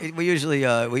not hard. we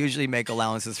usually make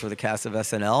allowances for the cast of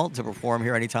SNL to perform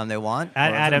here anytime they want. or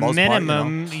at for a the most part, you know.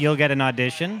 minimum, you'll get an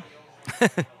audition.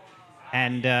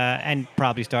 and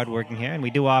probably start working here. And we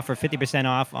do offer 50%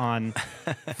 off on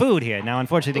food here. Now,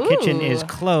 unfortunately, the kitchen is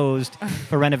closed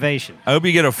for renovation. I hope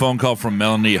you get a phone call from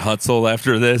Melanie Hutzel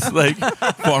after this. Like,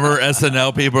 former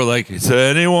SNL people are like, is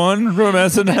there anyone from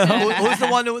SNL? Who's the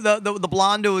one, the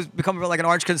blonde who was become like an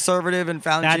arch conservative and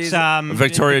found Jesus? That's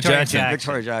Victoria Jackson.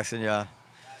 Victoria Jackson, yeah.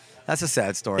 That's a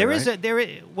sad story. There right?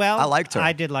 is well, I liked her.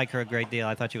 I did like her a great deal.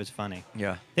 I thought she was funny.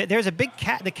 Yeah. There's a big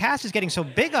cast. The cast is getting so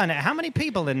big on it. How many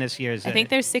people in this year's? I think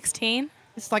there's 16.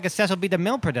 It's like a Cecil B.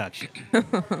 DeMille production.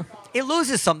 It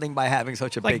loses something by having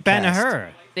such a Like big Ben cast. Hur.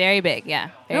 Very big, yeah.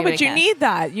 Very No, but big you cast. need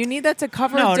that. You need that to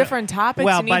cover No, different topics.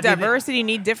 well, you need but in the- diversity. You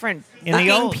need different in the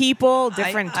looking old- people,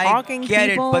 different talking I get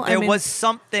people. it, but I there mean, was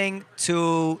something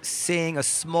to seeing a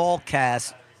small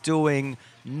cast doing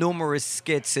numerous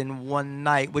skits in one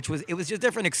night, it was just a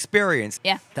different experience.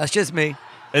 Yeah. That's just me.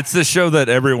 It's the show that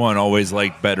everyone always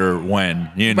liked better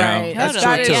when, you know? right. That's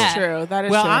That true, is too. Yeah. true. That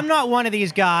is Well, true. I'm not one of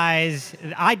these guys.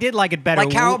 I did like it better. Like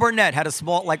Carol Burnett had a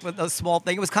small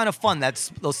thing. It was kind of fun. That's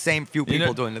those same few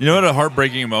people doing the You know what a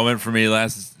heartbreaking moment for me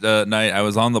last night? I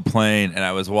was on the plane and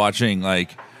I was watching,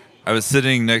 like, I was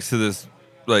sitting next to this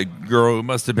like girl who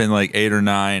must have been like 8 or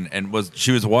 9 and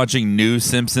she was watching New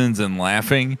Simpsons and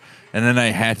laughing. And then I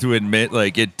had to admit,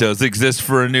 like, it does exist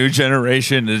for a new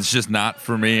generation. It's just not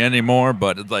for me anymore.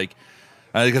 But it's like,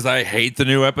 because I hate the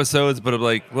new episodes, but I'm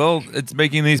like, well, it's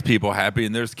making these people happy.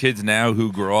 And there's kids now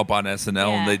who grow up on SNL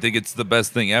and they think it's the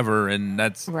best thing ever. And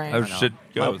that's Right. how shit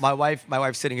goes. My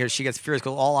wife's sitting here. She gets furious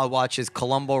because all I watch is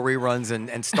Columbo reruns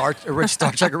and Star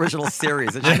Trek original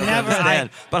series. And she doesn't understand.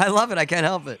 But I love it. I can't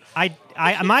help it. My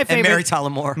favorite. And Mary Tyler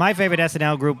Moore. My favorite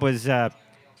SNL group was the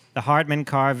Hartman,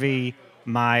 Carvey,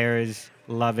 Myers,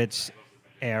 Lovitz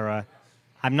era.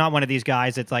 I'm not one of these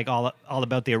guys that's like all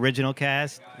about the original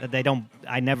cast.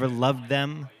 I never loved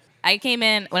them. When I came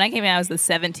in, I was the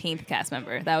 17th cast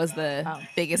member. That was the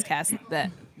biggest cast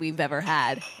that we've ever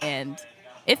had, and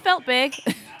it felt big.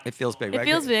 It feels big, It right?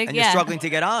 feels big, And yeah. you're struggling to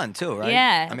get on, too, right?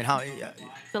 Yeah. I mean, how...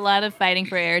 It's a lot of fighting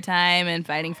for airtime and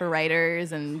fighting for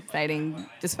writers and fighting.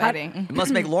 It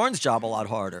must make Lauren's job a lot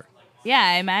harder. Yeah,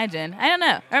 I imagine. I don't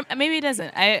know. Or maybe it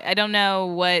doesn't. I don't know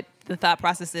what the thought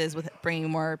process is with bringing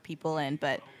more people in,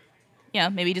 but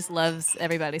maybe he just loves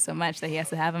everybody so much that he has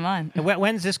to have them on. And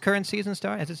when's this current season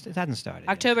start? It hasn't started. Yet.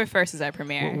 October 1st is our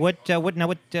premiere. What do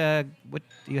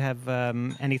you have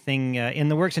anything in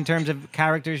the works in terms of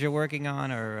characters you're working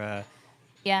on, or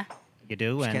Yeah. you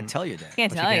do? I can't tell you that.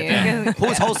 Can't What tell you you. can't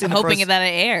Who's hosting the Hoping first... that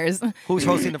it airs. Who's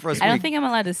hosting the first I don't week? think I'm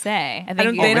allowed to say. I don't-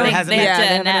 think they don't- they hasn't- have yeah, to they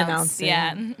haven't announce. announced it.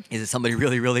 Yeah. Is it somebody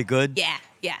really, really good? Yeah.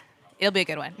 It'll be a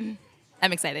good one.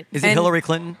 I'm excited. Is it And- Hillary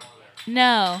Clinton?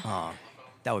 No. Oh,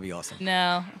 that would be awesome.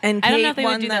 No. And I don't Kate know if they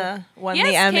won would do that. won yes,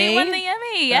 the Emmy. Kate won the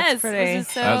Emmy. Yes. pretty- This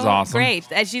is so That's awesome. great.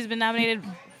 And she's been nominated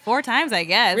 4 times, I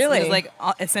guess. Really? It was like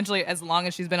essentially as long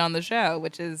as she's been on the show,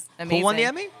 which is amazing. Who won the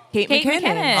Emmy? Kate Kate McKinnon.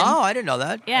 McKinnon. Oh, I didn't know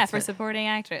that. Yeah, That's for it. supporting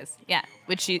actress. Yeah,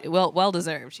 which she well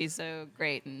deserved. She's so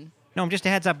great. And No, just a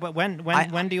heads up. When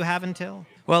do you have until?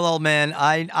 Well, old man,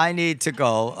 I need to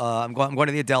go. I'm going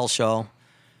to the Adele show.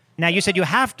 Now you said you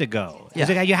have to go. Is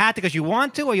Yeah. it you have to because you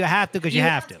want to, or you have to because you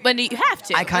have to? But you have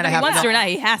to. I kinda Whether he have wants to. to or not.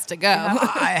 He has to go.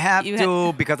 I have You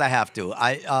to because I have to.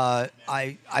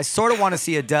 I sort of want to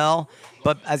see Adele,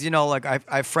 but as you know, like I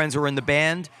have friends who are in the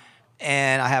band,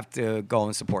 and I have to go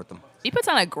and support them. He puts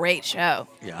on a great show.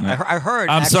 Yeah, I heard.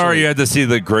 I'm sorry actually- you had to see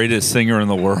the greatest singer in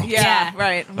the world. Yeah, Yeah.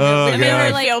 right. Oh, we God. made her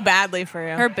Like- feel badly for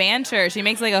you. Her banter, she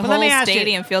makes like a But let whole me ask you-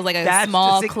 stadium feels like a That's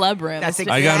small the- club room. that's It's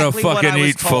I gotta Exactly what fucking I was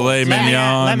eat told. filet Let me-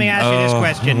 mignon. Let me ask you this Oh.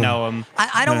 question, Noam.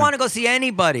 I don't want to go see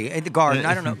anybody at the Garden.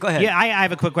 I don't know. Go ahead. Yeah, I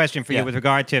have a quick question for you Yeah. with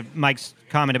regard to Mike's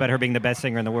comment about her being the best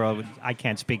singer in the world. Which I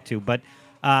can't speak to, but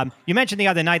you mentioned the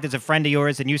other night there's a friend of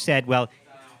yours, and you said, "Well,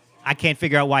 I can't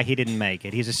figure out why he didn't make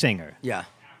it. He's a singer." Yeah.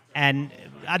 And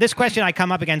this question I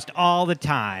come up against all the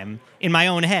time in my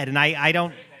own head, and I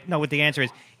don't know what the answer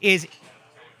is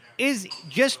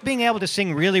just being able to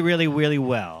sing really, really, really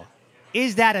well,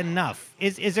 is that enough?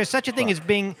 Is there such a thing as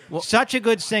being such a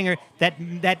good singer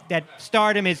that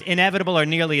stardom is inevitable or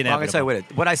nearly Well, I'm inevitable? gonna tell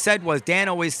you what I said was Dan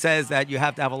always says that you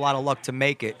have to have a lot of luck to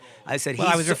make it. I said Well,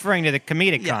 he's I was referring to the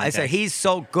comedic Yeah, I context. said he's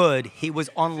so good, he was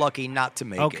unlucky not to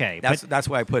make Okay, it. That's but- that's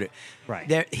why I put it.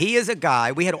 Right. He is a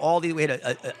guy. We had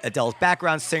Adele's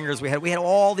background singers. We had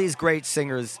all these great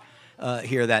singers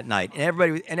here that night, and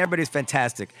everybody's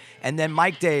fantastic. And then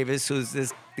Mike Davis, who's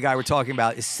the guy we're talking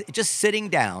about, is just sitting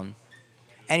down,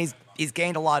 and he's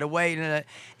gained a lot of weight,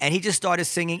 and he just started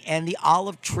singing, and the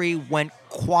olive tree went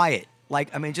quiet.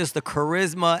 Like, I mean, just the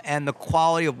charisma and the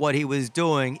quality of what he was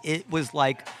doing. It was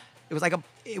like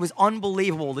it was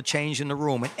unbelievable the change in the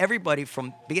room, and everybody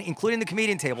from beginning, including the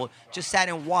comedian table, just sat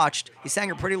and watched. He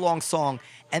sang a pretty long song,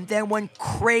 and then went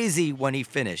crazy when he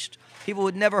finished. People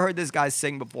had never heard this guy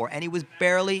sing before, and he was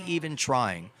barely even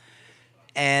trying.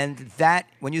 And that,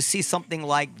 when you see something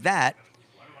like that,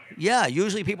 yeah,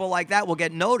 usually people like that will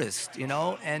get noticed, you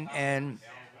know, and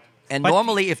But-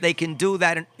 normally if they can do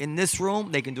that in this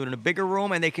room, they can do it in a bigger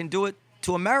room, and they can do it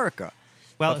to America.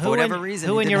 Well, But for who whatever in, reason,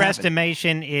 who it in your didn't happen.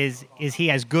 estimation is he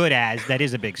as good as that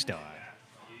is a big star?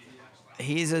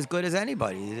 He's as good as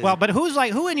anybody. Well, but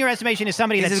who in your estimation is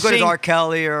somebody He's that's as good as sing- R.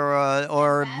 Kelly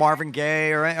or Marvin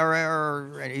Gaye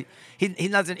or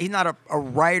he's not a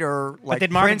writer like But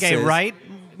did Marvin Prince Gaye is. write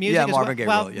music? Yeah, as Marvin well? Gaye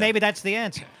Well, wrote, yeah. maybe that's the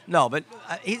answer. No, but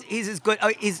he's as good.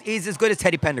 He's as good as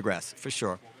Teddy Pendergrass for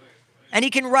sure, and he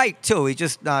can write too. He's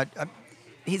just not.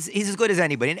 He's as good as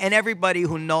anybody, and everybody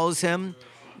who knows him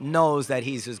knows that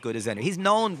he's as good as anybody. He's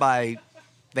known by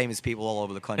famous people all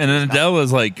over the country. And He's not- Adele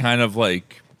is like kind of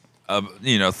like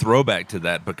a throwback to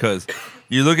that, because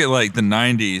you look at like the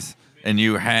 90s and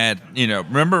you had,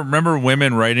 remember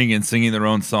women writing and singing their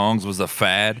own songs was a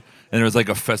fad, and there was like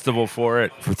a festival for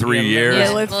it for 3 years. Yeah,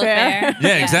 Lilith Fair.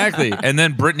 Yeah, exactly. And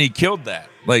then Britney killed that.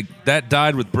 Like that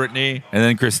died with Britney, and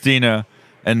then Christina,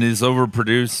 and these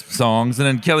overproduced songs, and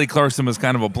then Kelly Clarkson was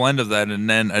kind of a blend of that, and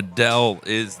then Adele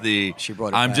is She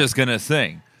brought it I'm back. just gonna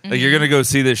sing. Like you're gonna go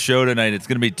see this show tonight. It's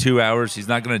gonna be 2 hours. She's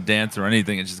not gonna dance or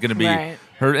anything. It's just gonna be Right.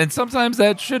 her. And sometimes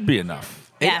that should be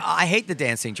enough. Yeah. I hate the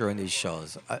dancing during these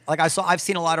shows. I've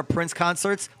seen a lot of Prince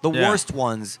concerts. The Yeah. worst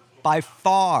ones by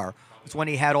far was when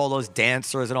he had all those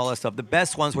dancers and all that stuff. The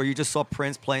best ones where you just saw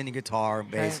Prince playing the guitar and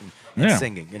bass and Yeah.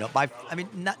 singing.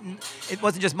 It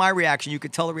wasn't just my reaction. You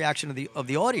could tell the reaction of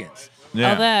the audience.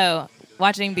 Yeah. Although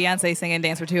watching Beyonce sing and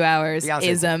dance for 2 hours Beyonce.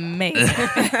 is amazing.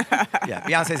 Yeah,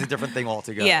 Beyonce's a different thing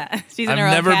altogether. Yeah, she's in I've her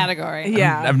own never- category.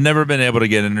 Yeah. I've never been able to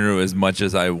get into it as much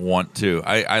as I want to.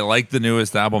 I like the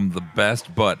newest album the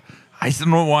best, but I don't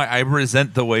know why I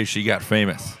resent the way she got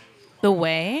famous. The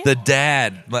way? The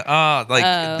dad,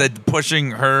 the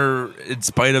pushing her in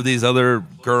spite of these other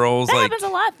girls. That like, happens a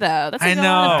lot, though. That's I like a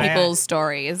lot of know. people's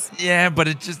stories. yeah, but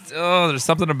it just there's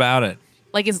something about it.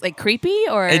 Like, is it like creepy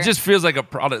or? It just feels like a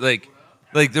product.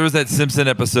 Like there was that Simpson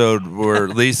episode where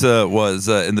Lisa was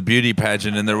in the beauty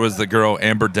pageant, and there was the girl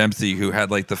Amber Dempsey who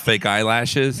had like the fake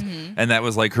eyelashes, and that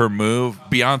was like her move.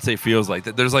 Beyonce feels like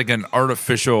that. There's like an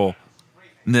artificialness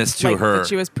to like her. that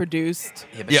she was produced.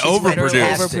 but Yeah, she's overproduced.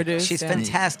 fantastic. Overproduced, She's yeah.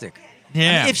 fantastic. Yeah.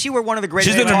 I mean, if she were one of the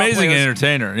greatest She's an guitar amazing players-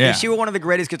 entertainer. Yeah. If she were one of the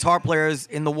greatest guitar players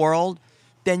in the world,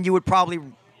 then you would probably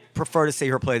prefer to see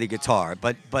her play the guitar.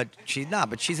 But she's not.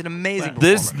 But she's an amazing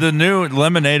performer. The new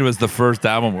Lemonade was the first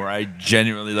album where I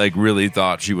genuinely really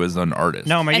thought she was an artist.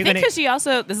 No, are I you think gonna? because she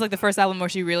also, this is like the first album where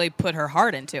she really put her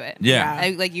heart into it.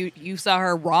 Yeah. Like you saw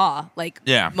her raw, like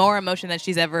Yeah. more emotion than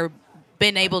she's ever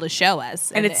been able to show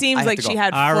us. And it I seems have like to she go.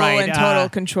 had All full right, and total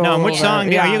control. No, which over- song?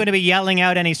 Are yeah. you going to be yelling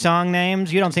out any song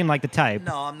names? You don't seem like the type.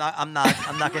 No, I'm not. I'm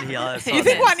not going to yell at You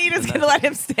think Juanita's gonna let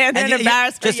him stand there and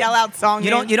embarrass her, just- yell out song? You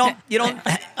names?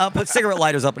 don't put cigarette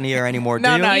lighters up in the air anymore, do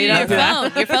No, you? no, you don't your do that.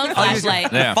 phone, your phone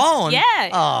flashlight. Yeah. Phone. Yeah,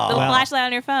 Oh. the Well. flashlight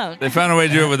on your phone. They found a way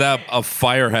to do it without a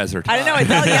fire hazard. I don't know.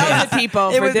 Adele yells at people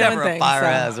It for was doing never a things. fire so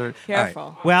hazard. All right.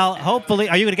 Careful. Well, hopefully,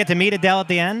 are you going to get to meet Adele at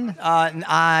the end?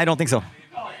 I don't think so.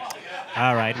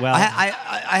 All right. Well,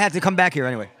 I had to come back here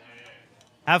anyway.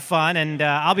 have fun, and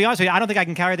I'll be honest with you. I don't think I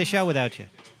can carry the show without you.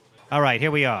 All right,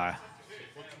 here we are.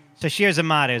 Sasheer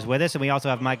Zamata is with us, and we also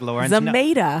have Mike Lawrence. No,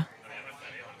 Zamata.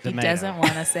 He Zamata. doesn't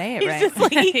want to say it He's right. just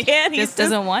like he can't. Just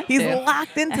doesn't want He's to.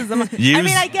 locked into Zamata. You I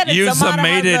mean, I get it. Zamata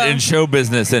made it has in show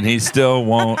business, and he still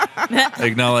won't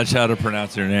acknowledge how to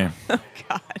pronounce your name.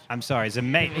 I'm sorry,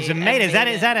 Zamata. Zamata, is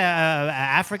that a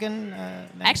African name?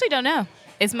 I actually don't know.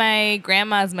 It's my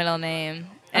grandma's middle name,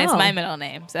 and it's Oh. my middle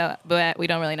name. So, but we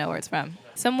don't really know where it's from.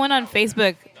 Someone on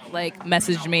Facebook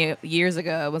messaged me years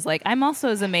ago. Was like, I'm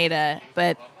also Zamata,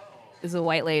 but it's a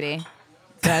white lady.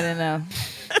 So I didn't know.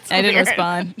 I didn't weird.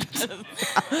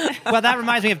 respond. Well, that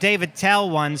reminds me of David Tell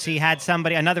once. He had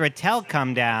another Attell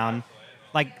come down,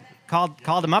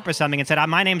 called him up or something and said,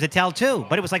 my name's Attell too.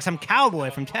 But it was like some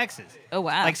cowboy from Texas. Oh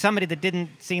wow. Like somebody that didn't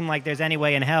seem like there's any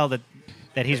way in hell that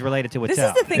he's related to This Attell.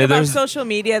 is the thing Yeah, about there's- social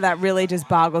media that really just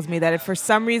boggles me. That it for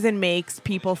some reason makes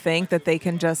people think that they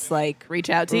can just reach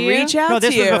out to you. reach out No,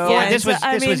 this to was you. before. And This was so,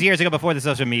 I this was mean- years ago before the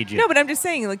social media. No, but I'm just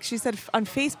saying, like she said on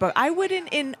Facebook, I wouldn't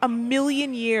in a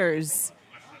million years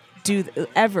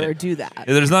ever do that.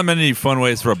 Yeah, there's not many fun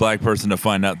ways for a black person to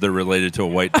find out they're related to a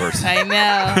white person. I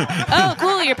know. Oh,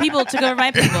 cool. Your people took over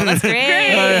my people. That's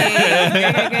great.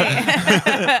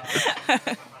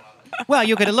 Great. Well,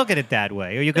 you could look at it that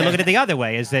way, or you could look at it the other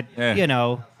way. Is that Yeah.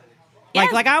 Yeah,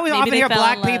 Like I always maybe often they hear fell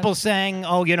black in love. people saying,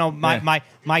 "Oh, you know, my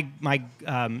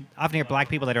often hear black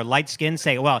people that are light skinned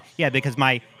say, well, yeah, because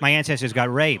my ancestors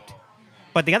got raped."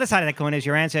 But the other side of that coin is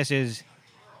your ancestors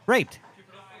raped.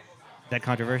 Is that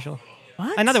controversial?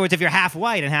 What? In other words, if you're half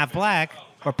white and half black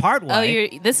or part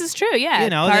white, This is true. Yeah, You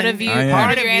know, part then- of you, Oh, yeah.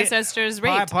 part of Part your of you- ancestors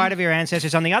raped. part of your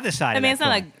ancestors on the other side. I of mean, that it's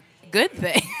not coin. a good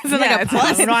thing. It's not Yeah, like a it's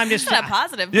plus. No, I'm just- it's not a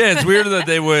positive. Yeah, it's weird that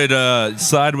they would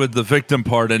side with the victim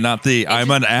part and not the "I'm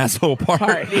an asshole"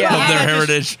 part yeah. of their I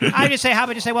heritage. I just say, how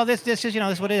about you say, well, this is, this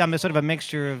is what it is. I'm a sort of a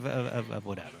mixture of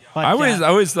whatever. But, I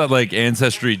always thought like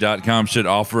Ancestry.com should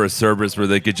offer a service where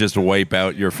they could just wipe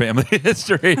out your family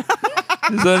history.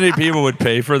 So many people would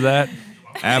pay for that.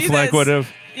 Affleck would have.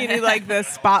 You need like the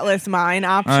spotless mind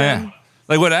option. Oh, yeah.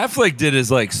 Like what Affleck did is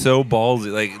like so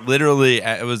ballsy. Like literally,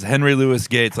 it was Henry Louis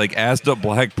Gates like asked a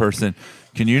black person,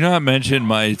 "Can you not mention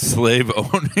my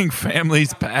slave-owning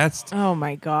family's past?" Oh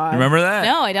my god. Remember that?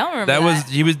 No, I don't remember. That was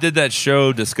did that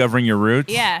show Discovering Your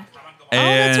Roots. Yeah.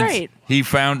 And that's right. he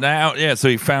found out. Yeah, so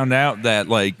he found out that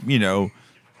like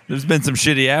there's been some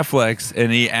shitty Afflecks,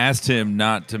 and he asked him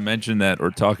not to mention that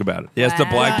or talk about it. He asked a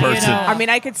black Wow. person. I mean,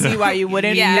 I could see why you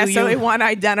wouldn't Yeah. necessarily want to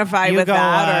identify with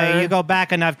that. Or, you go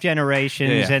back enough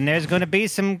generations, Yeah. and there's going to be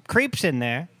some creeps in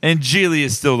there. And Geely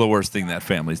is still the worst thing that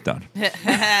family's done.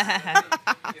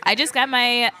 I just got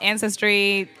my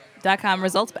Ancestry.com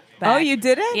results back. oh, you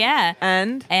did it? Yeah.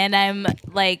 And I'm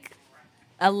like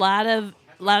a lot of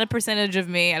percentage of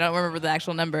me, I don't remember the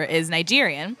actual number, is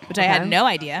Nigerian, which I had Okay. no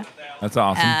idea. That's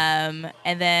awesome.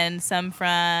 And then some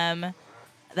from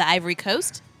the Ivory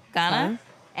Coast, Ghana,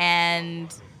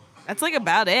 and that's like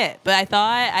about it. But I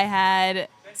thought I had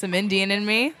some Indian in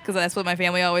me because that's what my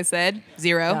family always said.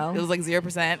 Zero. No. It was like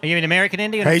 0%. Are you an American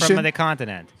Indian or Haitian? from the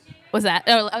continent? What's that?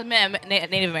 Oh,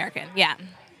 Native American. Yeah.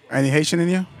 Any Haitian in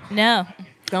you? No.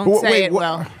 don't Wh- say wait, it what-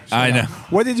 well. I know.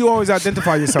 What did you always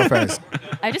identify yourself as?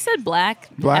 I just said black,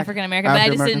 Black? African American, but I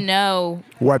just African-American? didn't know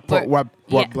What Where-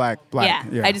 yeah. black?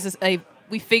 Yeah.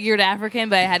 We figured African,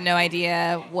 but I had no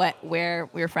idea where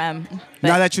we were from. But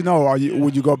Now that you know,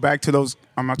 would you go back to those?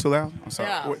 I'm not too loud. I'm sorry.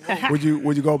 No.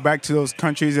 Would you go back to those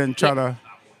countries and try to,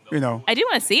 I do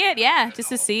want to see it, yeah, just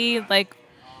to see like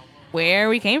where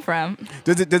we came from.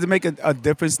 Does it make a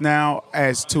difference now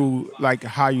as to like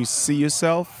how you see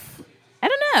yourself? I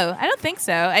don't know. I don't think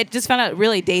so. I just found out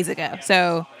really days ago.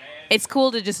 So it's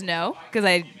cool to just know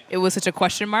because it was such a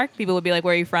question mark. People would be like,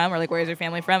 "Where are you from?" or like, "Where's your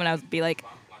family from?" and I would be like,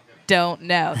 "Don't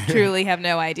know. Truly have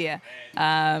no idea."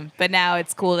 But now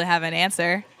it's cool to have an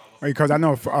answer. Because I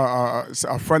know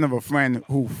a friend of a friend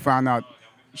who found out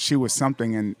she was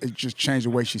something and it just changed the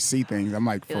way she see things. I'm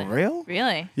like, for real?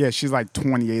 Really? Yeah, she's like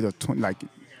 28 or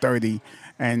 30,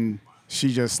 and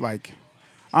she just like,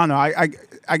 I don't know.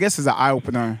 I guess it's an eye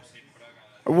opener.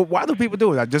 Why do people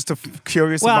do that? Just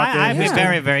curious Well, about I'd be their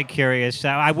very, very curious.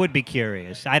 I would be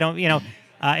curious. I don't,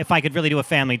 if I could really do a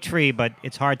family tree, but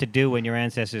it's hard to do when your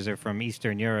ancestors are from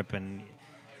Eastern Europe and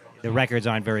the records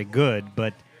aren't very good.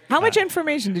 But How much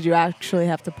information did you actually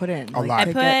have to put in? A lot. I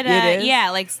to put get- it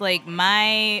is? like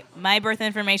my birth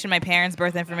information, my parents'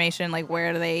 birth information, like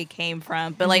where they came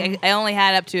from. But like I only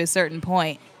had up to a certain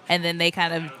point, and then they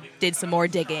kind of did some more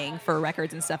digging for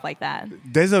records and stuff like that.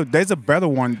 There's a better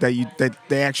one that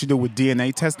they actually do with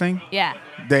DNA testing. Yeah.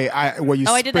 Where you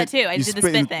I did that spit- too. I you did the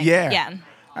spit in- spit thing. Yeah. Yeah.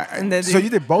 And then So you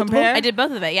did both of compare? them? I did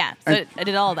both of it. Yeah. So And- I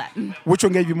did all of that. Which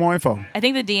one gave you more info? I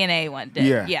think the DNA one did.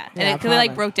 Yeah. Yeah. Yeah, And because they like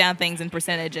probably. broke down things in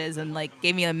percentages and like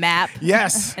gave me a map.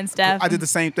 Yes. And stuff. I did the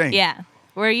same thing. Yeah.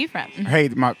 Where are you from?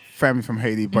 Haiti, my family from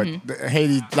Haiti, but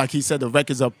Haiti, like he said, the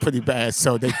records are pretty bad,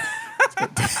 so they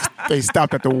they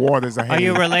stopped at the waters of are Haiti.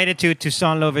 you related to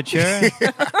Toussaint Louverture?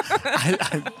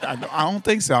 I don't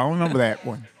think so. I don't remember that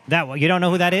one. That one, you don't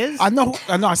know who that is? I know.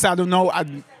 I said I don't know. I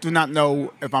do not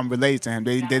know if I'm related to him.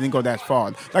 They didn't go that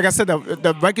far. Like I said,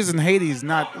 the records in Haiti is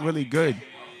not really good.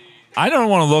 I don't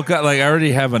want to look at I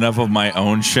already have enough of my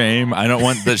own shame. I don't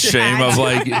want the shame of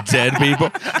like dead people.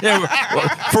 Yeah,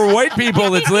 for white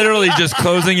people, it's literally just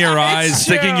closing your eyes,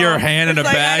 sticking your hand in a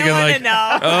bag, and like,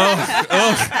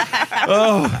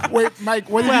 Wait, Mike,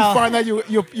 when did you find out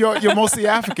you're mostly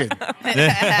African?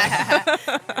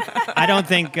 I don't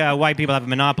think white people have a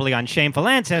monopoly on shameful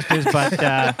ancestors, but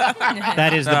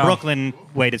that is the Brooklyn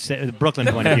way to say the Brooklyn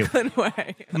point of view.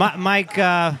 Mike,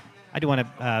 I do want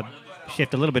to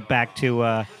shift a little bit back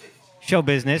to show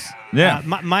business. Yeah.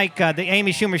 Mike, the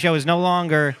Amy Schumer show is no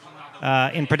longer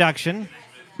in production,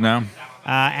 no,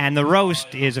 and the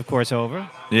roast is, of course, over.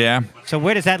 yeah. So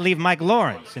where does that leave Mike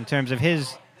Lawrence in terms of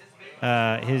his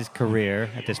his career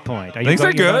at this point? Things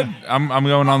are good. I'm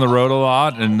going on the road a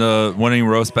lot, and the winning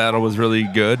roast battle was really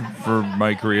good for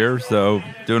my career. So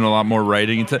doing a lot more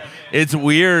writing. It's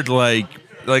weird, like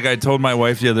I told my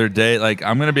wife the other day, like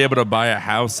I'm gonna be able to buy a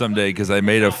house someday because I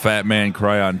made a fat man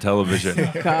cry on television.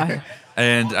 God.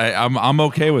 And I'm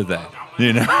okay with that.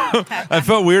 You know, I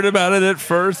felt weird about it at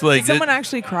first. Like, Did someone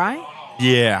actually cry?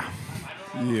 Yeah.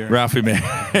 Ralphie May.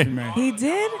 He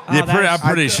did? I'm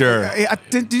pretty sure.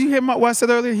 Did you hear what I said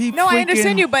earlier? I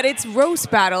understand you, but it's roast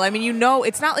battle. I mean,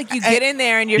 it's not like you get in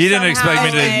there and you're. You didn't expect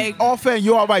me to. Like, all fair,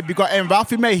 you're all right because and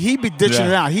Ralphie May, he be ditching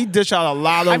it out. He dish out a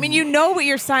lot of. I mean, you know what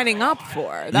you're signing up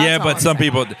for. That's But some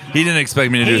people, he didn't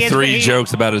expect me to do 3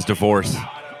 jokes about his divorce.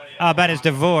 About his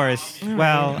divorce.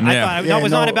 Well, I thought it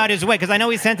was not about his weight because I know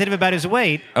he's sensitive about his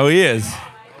weight. Oh, he is.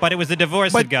 But it was the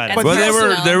divorce that got it.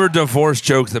 Well, there were divorce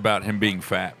jokes about him being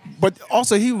fat. But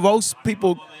also, he roasts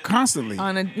people constantly.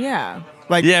 Like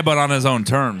but on his own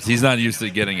terms. He's not used to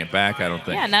getting it back, I don't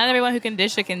think. Yeah, not everyone who can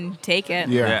dish it can take it.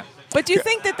 Yeah. But do you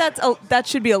think that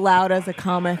should be allowed as a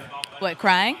comic? What,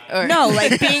 crying? Or No,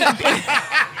 like being.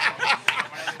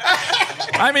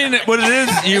 I mean, what it is,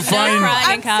 you find.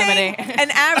 Crying in comedy.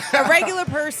 A regular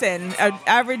person, an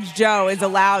average Joe, is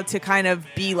allowed to kind of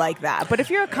be like that. But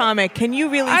if you're a comic, can you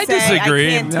really say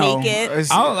disagree. I can't take it?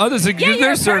 I'll disagree. Yeah,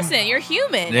 you're a certain- person. You're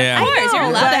human. Yeah. Of course, you're I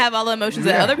know, allowed to but- have all the emotions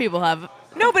that other people have.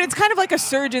 No, but it's kind of like a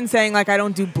surgeon saying like I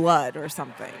don't do blood or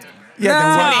something. No,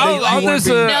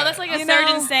 that's like a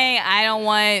surgeon saying, I don't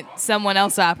want someone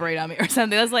else to operate on me or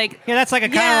something. That's like... Yeah, that's like a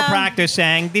chiropractor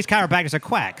saying, these chiropractors are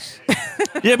quacks.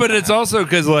 Yeah, but it's also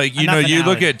because, like, you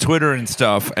look at Twitter and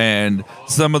stuff and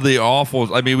some of the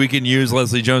awful... I mean, we can use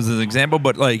Leslie Jones as an example,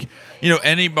 but, like,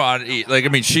 anybody... Like, I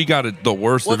mean, she got it the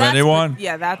worst of anyone.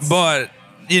 That's... But,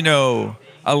 a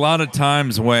lot of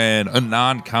times when a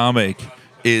non-comic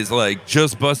is, like,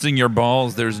 just busting your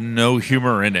balls, there's no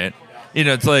humor in it.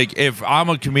 It's like if I'm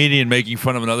a comedian making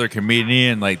fun of another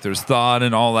comedian, like there's thought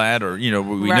and all that, or, we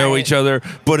know each other,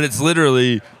 but it's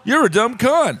literally, you're a dumb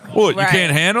cunt. What, you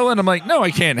can't handle it? I'm like, no,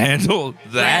 I can't handle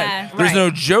that. There's no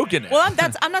joke in it. Well,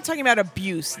 I'm not talking about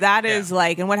abuse. That is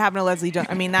like, and what happened to Leslie Jones?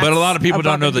 I mean, that's but a lot of people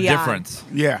don't know the beyond. difference.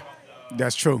 Yeah,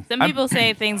 that's true. Some people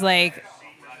say things like,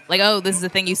 oh, this is the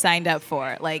thing you signed up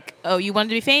for. Like, oh, you wanted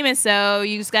to be famous, so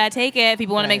you just gotta take it.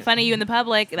 People want to make fun of you in the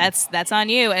public. That's on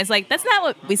you. And it's like, that's not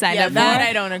what we signed up for. That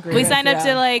I don't agree We with, signed up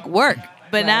to like work,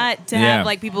 but not to Yeah. have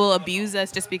like people abuse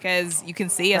us just because you can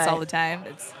see us all the time.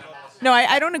 No,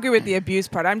 I don't agree with the abuse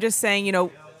part. I'm just saying,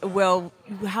 Will,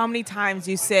 how many times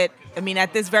you sit,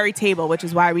 at this very table, which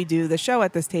is why we do the show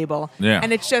at this table. Yeah.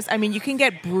 And it's just, you can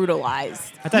get brutalized.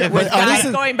 I thought With guys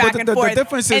going back and forth. The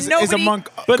difference is And among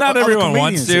But not other everyone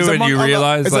comedians. wants to, It's and among you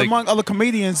realize, it's like- among other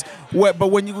comedians.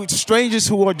 But when you strangers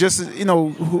who are just, who I'm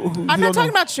you not don't talking know.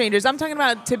 about strangers. I'm talking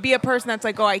about to be a person that's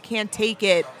like, oh, I can't take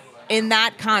it in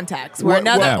that context, where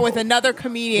with another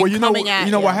comedian coming at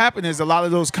you. What happened is a lot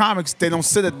of those comics, they don't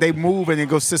sit it, they move and they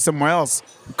go sit somewhere else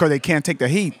because they can't take the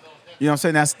heat. You know what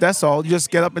I'm saying? That's all. You just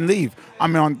get up and leave.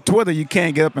 On Twitter, you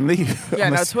can't get up and leave. Yeah,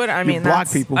 no, Twitter, you block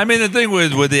that's... people. I mean, the thing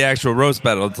with the actual roast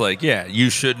battle, it's like, yeah,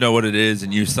 you should know what it is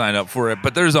and you sign up for it.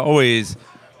 But there's always...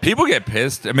 People get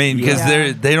pissed. Because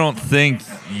they don't think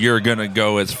you're going to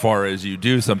go as far as you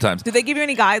do sometimes. Do they give you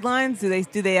any guidelines?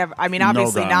 Do they have...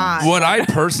 obviously not. What I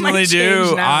personally Might change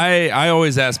do, now. I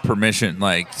always ask permission.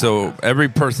 Like, so every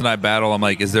person I battle, I'm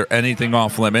like, is there anything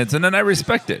off limits? And then I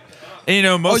respect it.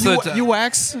 And, most of the time... You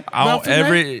asked Ralphie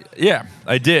May? Yeah,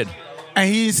 I did. And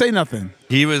he didn't say nothing.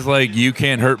 He was like, you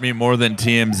can't hurt me more than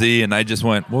TMZ. And I just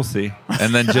went, we'll see.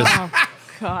 And then just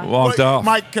walked off.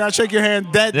 Mike, can I shake your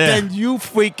hand? Then you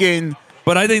freaking...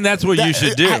 But I think that's what you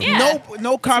should do.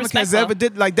 No comic has ever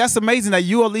did... Like, that's amazing that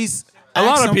you at least... A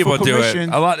lot of people do it.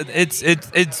 permission. A lot.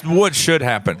 It's what should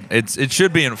happen. It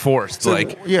should be enforced. So,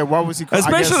 like, yeah, why was he...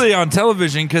 especially on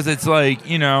television, because it's like,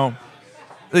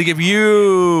 like if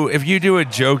you do a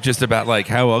joke just about like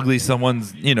how ugly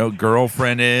someone's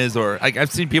girlfriend is, or like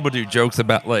I've seen people do jokes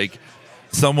about like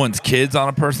someone's kids on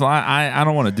a personal. I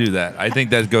don't want to do that. I think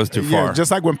that goes too far.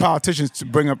 Just like when politicians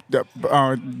bring up their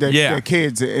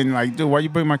kids and like, dude, why you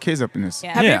bring my kids up in this?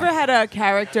 Have you ever had a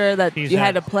character that you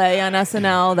had to play on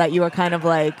SNL that you were kind of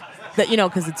like that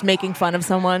because it's making fun of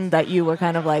someone that you were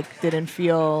kind of like didn't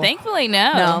feel? Thankfully,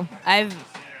 no. I've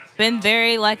been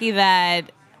very lucky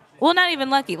that. Well, not even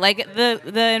lucky. Like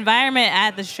the environment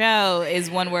at the show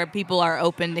is one where people are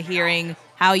open to hearing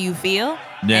how you feel.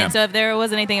 Yeah. And so if there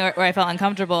was anything where I felt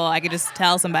uncomfortable, I could just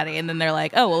tell somebody, and then they're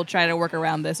like, "Oh, we'll try to work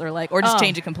around this," or just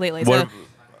change it completely. What, So,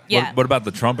 yeah. What about the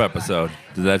Trump episode?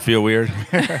 Did that feel weird?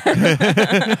 Hey,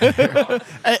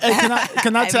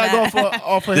 can I tag off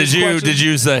of his question? Did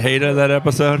you say hate that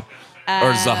episode?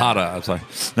 Or Zahata, I'm sorry.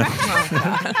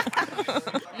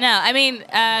 No, I mean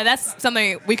that's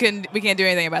something we can't do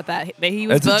anything about that. He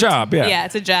was It's a booked. job, yeah. Yeah,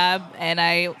 it's a job, and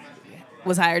I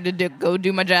was hired to go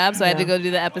do my job, so I had to go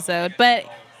do the episode. But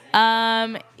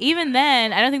even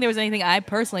then, I don't think there was anything I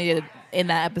personally did in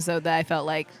that episode that I felt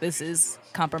like this is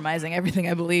compromising everything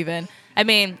I believe in. I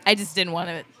mean, I just didn't want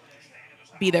to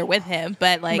be there with him,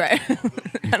 but like Right.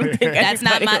 I don't think that's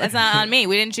not anybody that's not on me.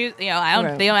 We didn't choose. I don't.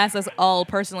 Right. They don't ask us all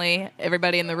personally.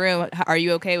 Everybody in the room, are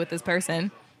you okay with this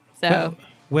person? So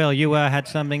Will, you had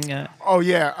something? Oh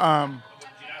yeah.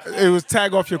 It was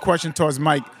tag off your question towards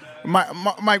Mike.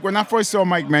 Mike, when I first saw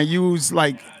Mike, man, you was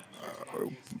like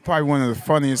probably one of the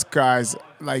funniest guys.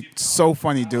 Like so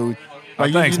funny, dude.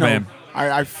 Like, thanks, man.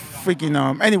 I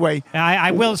freaking anyway.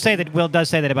 I will say that Will does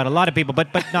say that about a lot of people, but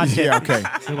not Tim. Yeah, okay.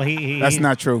 Well, That's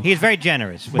not true. He's very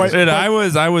generous. With But- his- Dude,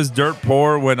 I was dirt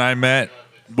poor when I met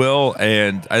Will,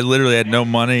 and I literally had no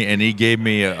money, and he gave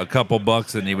me a couple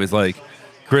bucks, and he was like,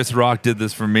 Chris Rock did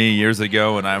this for me years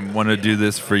ago, and I want to do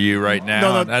this for you right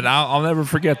now. No. And I'll never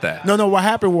forget that. No, what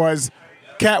happened was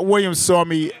Cat Williams saw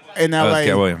me in LA.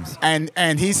 Cat Williams.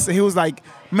 And he was like,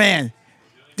 man,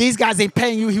 these guys ain't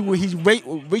paying you. He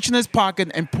reached in his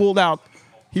pocket and pulled out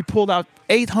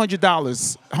 $800,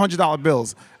 $100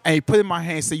 bills, and he put it in my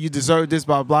hand and said, you deserve this,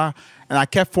 blah, blah. And I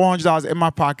kept $400 in my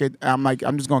pocket. And I'm like,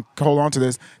 I'm just going to hold on to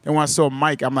this. Then when I saw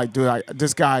Mike, I'm like, dude,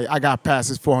 this guy, I got to pass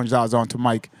this $400 on to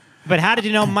Mike. But how did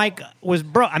you know Mike was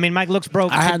broke? I mean, Mike looks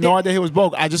broke. I had no idea he was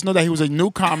broke. I just know that he was a new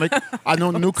comic. I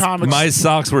know new comics. My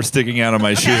socks were sticking out of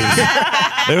my shoes.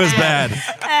 It was bad.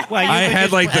 Well, you I could had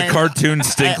just- like the cartoon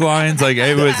stink lines. Like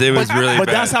it was really But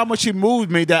bad. that's how much he moved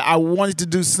me that I wanted to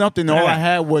do something. All I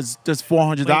had was just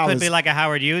 $400. Well, he could be like a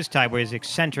Howard Hughes type, where he's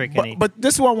eccentric and he But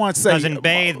this is what I want to say. doesn't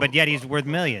bathe, but yet he's worth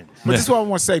millions. But this is what I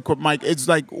want to say, Mike. It's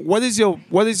like, what is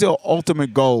your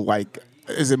ultimate goal? Like,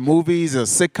 is it movies, a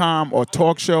sitcom, or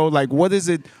talk show? Like, what is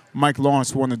it Mike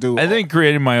Lawrence want to do? I think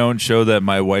creating my own show that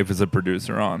my wife is a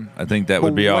producer on. I think that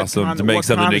would be What awesome kind to of- make what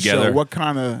something kind of together. Show? What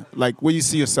kind of, like, what do you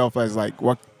see yourself as? Like,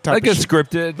 what type Like a of show?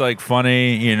 scripted, like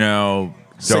funny,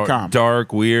 Sitcom.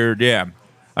 dark, weird. Yeah.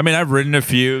 I mean, I've written a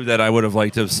few that I would have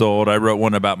liked to have sold. I wrote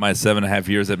one about my 7.5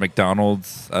 years at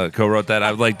McDonald's. Co-wrote that.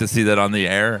 I would like to see that on the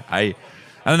air.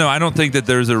 I don't know. I don't think that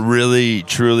there's a really,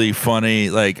 truly funny,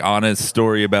 like, honest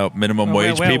story about minimum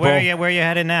wage people. Where are you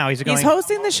headed now? He's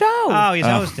hosting the show. Oh, he's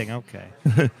hosting. Okay.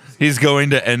 He's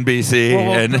going to NBC,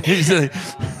 and he's like,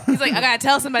 he's like, I gotta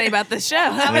tell somebody about this show.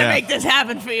 I'm gonna Yeah. make this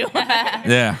happen for you.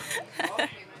 yeah.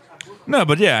 No,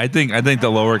 but yeah, I think the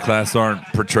lower class aren't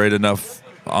portrayed enough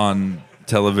on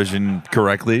television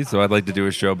correctly. So I'd like to do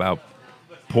a show about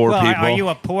poor Well, people. are you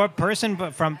a poor person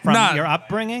from Not- your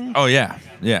upbringing? Oh yeah.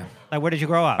 Like, where did you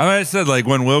grow up? I mean, I said, like,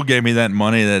 when Will gave me that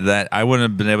money, that I wouldn't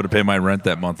have been able to pay my rent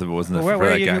that month if it wasn't where for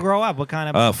that did guy. you grow up? What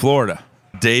kind of? Florida,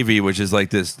 Davie, which is like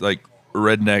this like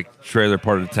redneck trailer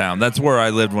part of town. That's where I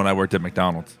lived when I worked at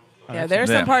McDonald's. Yeah, there are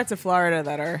Yeah. some parts of Florida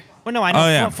that are. Well, no, I know Oh,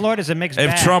 yeah. Florida's a mixed If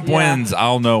bag. Trump Yeah. wins,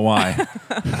 I'll know why.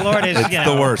 Florida's It's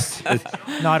the worst.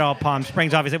 Not all Palm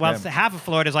Springs, obviously. Well, Yeah. half of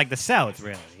Florida is like the South,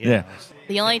 really. you Yeah. know.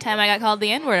 The only time I got called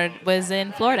the N-word was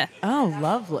in Florida. Oh,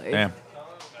 lovely. Yeah.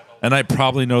 And I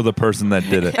probably know the person that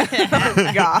did it.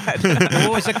 God.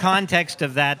 What was the context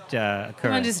of that Someone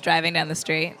occurrence? just driving down the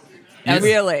street.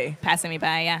 Really? Passing me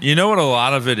by, yeah. You know what a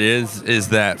lot of it is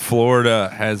that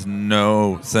Florida has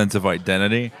no sense of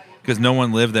identity because no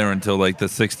one lived there until like the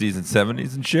 60s and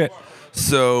 70s and shit.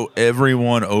 So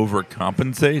everyone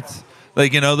overcompensates.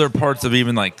 Like in other parts of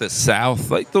even like the South,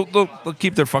 like they'll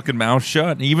keep their fucking mouth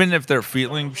shut, even if they're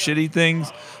feeling shitty things.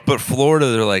 But Florida,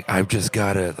 they're like, I've just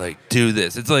gotta like do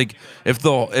this. It's like if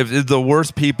the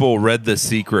worst people read The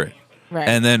Secret Right.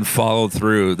 and then followed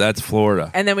through, that's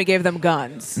Florida. And then we gave them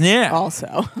guns. Yeah. Also.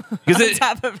 'Cause On it-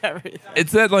 top of everything.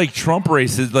 It's that like Trump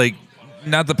race is like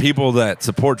not the people that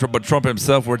support Trump, but Trump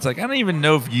himself, where it's like I don't even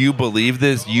know if you believe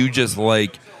this. You just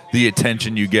like the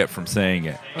attention you get from saying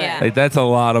it. Yeah. Like that's a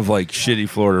lot of like shitty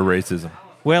Florida racism.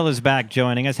 Will is back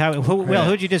joining us. Will,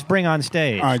 who'd you just bring on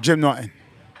stage? Jim Norton.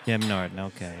 Jim Norton.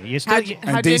 Okay. You still? How'd you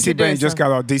And DC Bane introduce just him?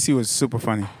 got out. DC was super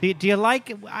funny. Do you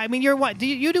like? I mean, you're what? Do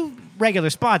you do regular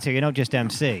spots here? You don't just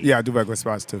MC. Yeah, I do regular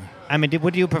spots too. I mean,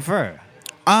 what do you prefer?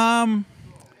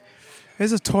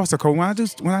 It's a toss up.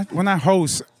 When I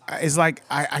host, it's like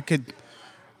I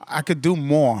could do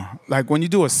more. Like when you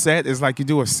do a set, it's like you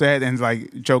do a set and it's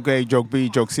like joke A, joke B,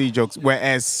 joke C, jokes.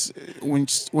 Whereas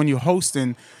when you're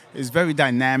hosting, it's very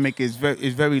dynamic. It's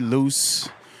very loose.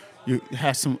 You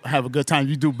have a good time.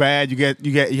 You do bad,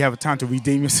 you have a time to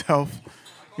redeem yourself.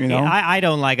 You know. Yeah, I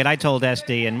don't like it. I told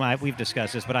Esty, and we've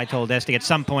discussed this, but I told Esty at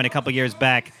some point a couple years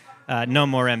back no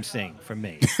more emceeing for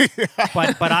me.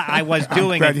 but I was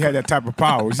doing Glad it. you had that type of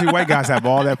power. You see, white guys have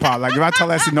all that power. Like if I tell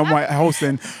Leslie no more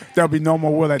hosting, there'll be no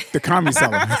more Will at the Comedy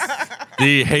Cellar.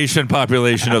 The Haitian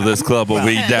population of this club will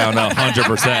be down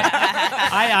 100%.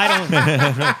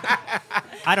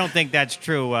 I don't think that's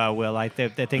true, Will. I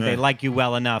think they like you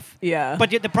well enough. Yeah. But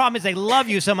the problem is they love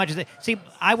you so much. See,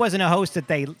 I wasn't a host that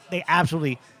they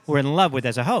absolutely were in love with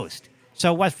as a host.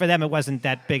 So for them, it wasn't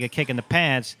that big a kick in the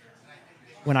pants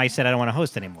when I said I don't want to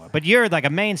host anymore. But you're like a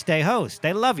mainstay host.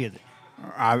 They love you.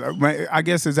 I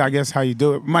guess how you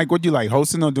do it. Mike, what do you like,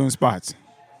 hosting or doing spots?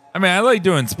 I mean, I like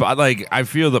doing spot. Like, I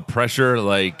feel the pressure,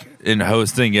 like, in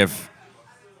hosting if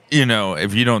you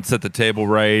don't set the table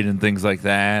right and things like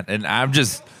that. And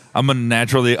I'm a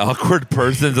naturally awkward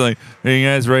person. So like, are you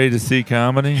guys ready to see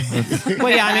comedy? Well,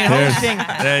 yeah, I mean, hosting.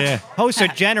 Yeah. Hosts are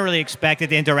generally expected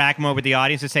to interact more with the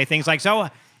audience, to say things like, "So,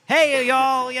 hey,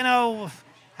 y'all,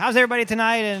 how's everybody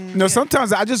tonight?" And No,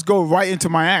 sometimes I just go right into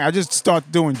my act. I just start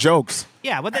doing jokes.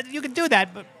 yeah, well, you can do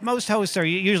that, but most hosts are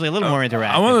usually a little more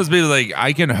interactive. I'm one of those people, like,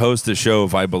 I can host a show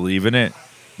if I believe in it,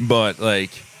 but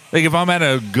like if I'm at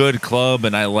a good club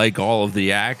and I like all of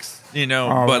the acts,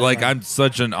 right. I'm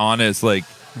such an honest, like,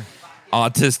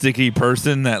 autistic-y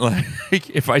person that, like,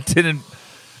 if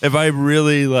I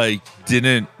really, like,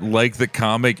 didn't like the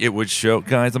comic, it would show.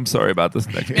 Guys, I'm sorry about this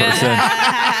next person.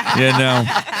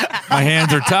 My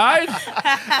hands are tied.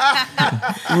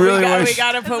 We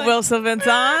got to put Will Sylvans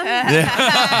on.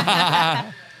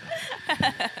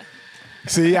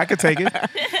 See, I could take it.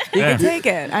 You can take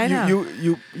it. I know.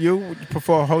 You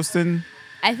prefer hosting?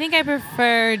 I think I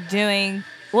prefer doing.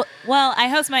 Well, I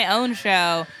host my own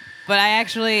show, but I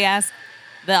actually ask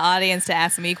the audience to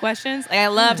ask me questions. Like, I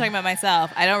love talking about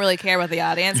myself. I don't really care about the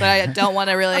audience, so I don't want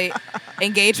to really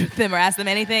engage with them or ask them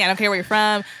anything. I don't care where you're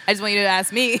from. I just want you to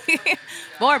ask me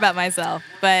more about myself.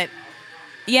 But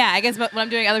yeah, I guess when I'm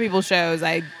doing other people's shows,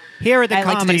 Here at the I like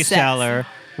to do Comedy sets. Cellar,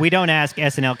 we don't ask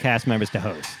SNL cast members to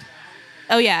host.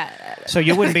 Oh yeah. So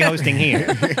you wouldn't be hosting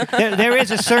here. There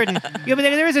is a certain. Yeah, but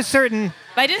there is a certain.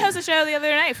 But I did host a show the other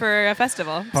night for a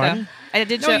festival. Pardon? So I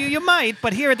did No, show. you might,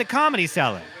 but here at the Comedy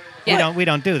Cellar, Yeah. we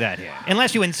don't do that here.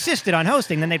 Unless you insisted on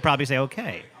hosting, then they'd probably say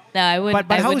okay. No, I wouldn't.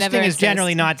 But I would hosting never is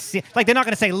generally insist. not like they're not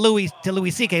going to say Louis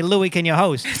C.K. Louis, can you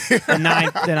host the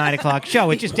 9 o'clock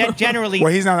show? It's just generally.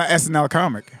 Well, he's not an SNL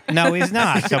comic. No, he's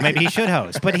not. So maybe he should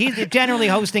host. But generally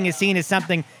hosting is seen as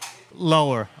something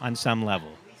lower on some level.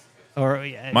 Or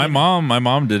My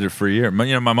mom did it for a year.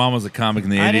 My mom was a comic in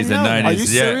the I 80s didn't and know. 90s. Are you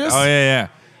serious? Oh yeah.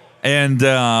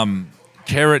 And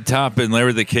Carrot Top and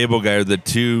Larry the Cable Guy are the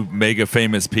two mega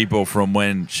famous people from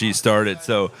when she started.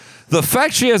 So the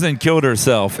fact she hasn't killed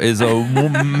herself is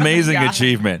an amazing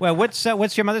achievement. Well, what's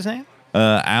your mother's name?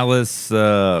 Alice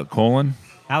Colon.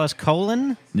 Alice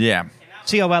Colon? Yeah.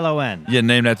 Colon. Yeah,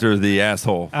 named after the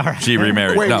asshole. All right. She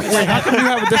remarried. Wait, no. how come you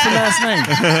have a different last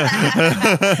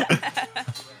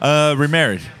name?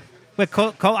 Remarried. But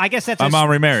I guess that's My mom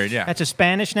remarried, yeah. that's a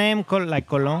Spanish name, like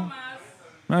Colon.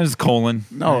 No, it's colon.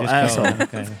 No, asshole.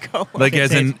 Okay. Like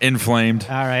as in inflamed.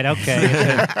 All right.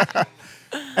 Okay.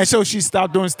 And so she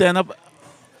stopped doing stand-up?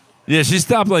 Yeah, she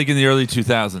stopped like in the early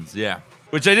 2000s. Yeah.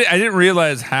 Which I didn't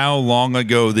realize how long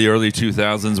ago the early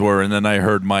 2000s were, and then I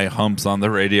heard my humps on the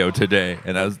radio today,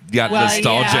 and I got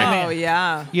nostalgic.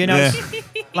 yeah. Oh, yeah.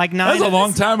 Like That was a 9.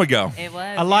 long time ago. It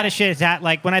was A lot of shit has happened.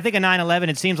 Like when I think of 9/11,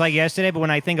 it seems like yesterday. But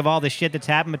when I think of all the shit that's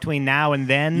happened between now and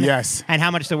then, Yes. and how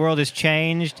much the world has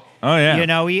changed. Oh, yeah.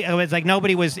 It was like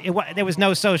nobody was. There was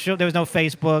no social. There was no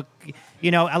Facebook.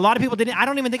 A lot of people didn't. I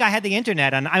don't even think I had the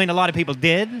internet. A lot of people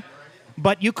did,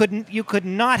 but you could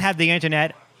not have the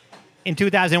internet in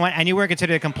 2001, and you were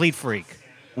considered a complete freak.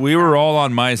 We were all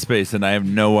on MySpace, and I have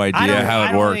no idea how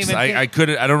it works. even think- I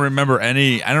couldn't. I don't remember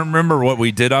any. I don't remember what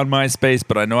we did on MySpace,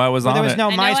 but I know I was Well, on there was it. no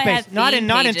I know I MySpace. had Not in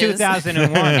theme pages.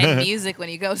 2001. and music when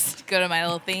you go to my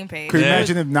little theme page. Could you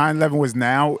imagine if 9/11 was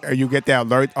now, you get that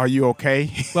alert, are you okay?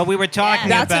 Well, we were talking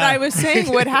That's about. what I was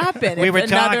saying would happen. We if were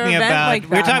another talking event about. like We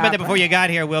were talking about that happened. before you got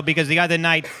here, Will, because the other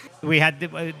night we had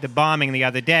the bombing the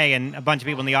other day, and a bunch of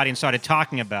people in the audience started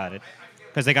talking about it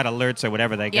because they got alerts or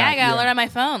whatever they got. Yeah, I got an alert on my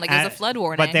phone. Like, there's a flood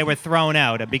warning. But they were thrown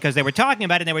out because they were talking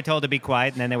about it and they were told to be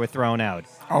quiet, and then they were thrown out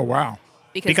Oh, wow.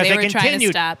 because they were trying to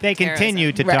continued. stop They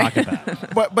continued to Right. talk about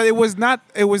it. But it was not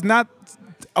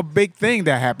a big thing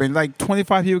that happened. Like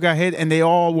 25 people got hit, and they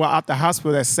all were out the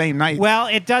hospital that same night. Well,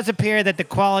 it does appear that the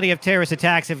quality of terrorist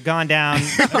attacks have gone down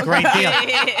a great deal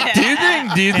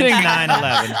Do you think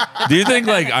 9/11. Do you think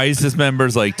like ISIS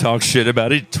members like talk shit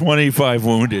about it? 25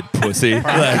 wounded, pussy.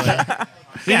 Like,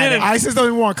 ISIS don't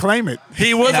even want to claim it.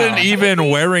 He wasn't even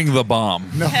wearing the bomb.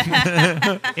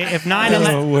 If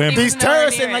 9/11, These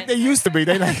terrorists ain't like they used to be.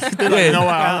 They like, you know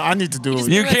what? I need to do it.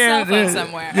 You Threw his cell can't. phone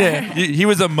somewhere. Yeah, he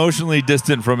was emotionally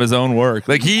distant from his own work.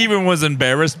 Like he even was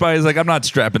embarrassed by. He's like, I'm not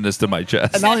strapping this to my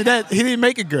chest. And not only that, he didn't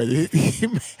make it good.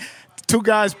 Two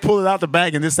guys pulled it out the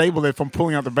bag and disabled it from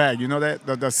pulling out the bag. You know that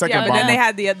the second Yeah, but bomb. then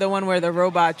they had the one where the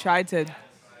robot tried to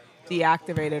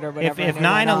deactivate it or whatever. if and it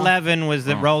went off. 9/11 was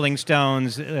the Rolling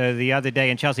Stones the other day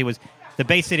in Chelsea was the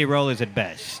Bay City Rollers at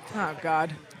best. Oh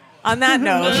God. On that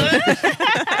note,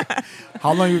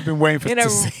 How long have you been waiting for you to know,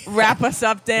 see? wrap us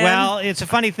up, Dan. Well, it's a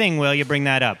funny thing, Will, you bring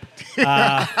that up.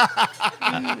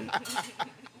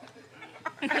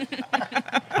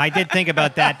 I did think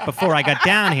about that before I got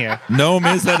down here. No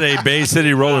miss at a Bay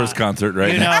City Rollers concert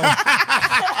right You now.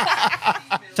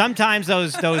 know, sometimes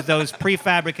those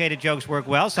prefabricated jokes work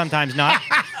well, sometimes not.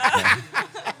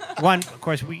 One, of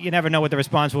course, you never know what the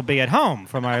response will be at home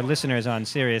from our listeners on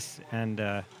Sirius and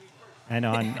on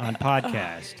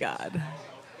podcast. God.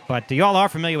 But y'all are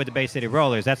familiar with the Bay City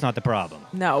Rollers. That's not the problem.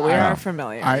 No, we are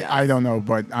familiar. I don't know,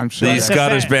 but I'm sure. The that-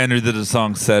 Scottish band who did the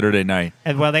song Saturday Night.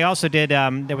 And, well, they also did.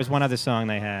 There was one other song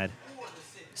they had.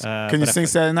 Can you sing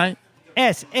Saturday Night?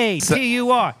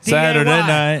 SATUR. Saturday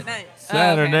night. Nice.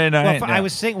 Saturday night. I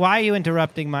was singing. Why are you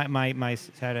interrupting my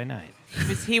Saturday night?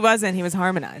 He wasn't. He was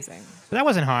harmonizing. But that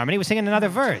wasn't harmony. He was singing another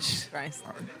verse. Christ.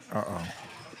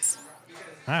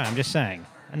 I'm just saying.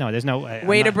 No, there's no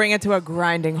Way to bring it to a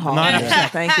grinding halt. Not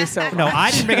upset. Thank you so much. No,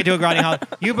 I didn't bring it to a grinding halt.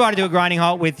 You brought it to a grinding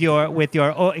halt with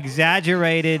your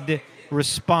exaggerated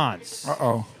response.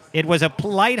 It was a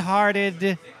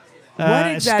lighthearted What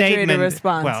exaggerated statement.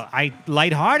 response? Well, I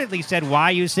lightheartedly said,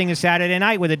 "Why you sing a Saturday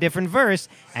Night with a different verse?"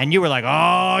 And you were like,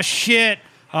 "Oh shit!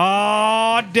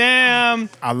 Oh damn!"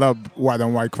 I love white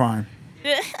on white crime.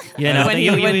 You know, When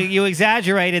you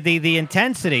exaggerated the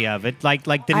intensity of it, like De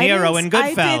I Niro didn't- in I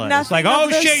did Goodfellas. nothing Like, of oh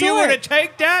the shit, you were to sort.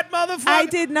 take that, motherfucker. I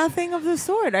did nothing of the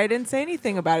sort. I didn't say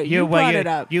anything about it. You well, brought it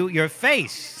up. Your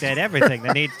face said everything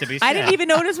that needs to be said. I didn't even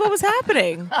notice what was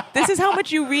happening. This is how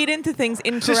much you read into things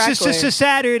incorrectly. It's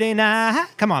Saturday night.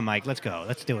 Come on, Mike. Let's go.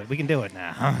 Let's do it. We can do it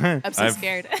now. I'm so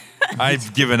scared.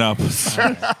 I've given up.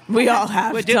 We all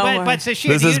have. But don't worry. Sasheer,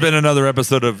 This has been another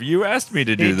episode of You Asked Me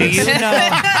to Do do This. you know?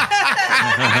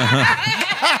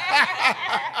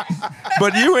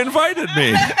 But you invited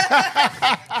me.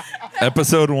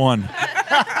 Episode 1.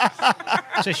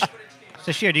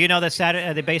 Sasheer, do you know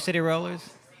the Bay City Rollers?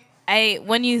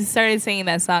 When you started singing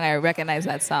that song, I recognized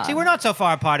that song. See, we're not so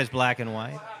far apart as black and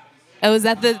white. Oh, is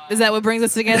that what brings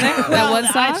us together? That one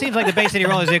song? It seems like the Bay City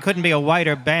Rollers. There couldn't be a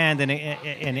whiter band in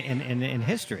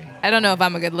history. I don't know if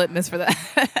I'm a good litmus for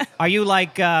that. Are you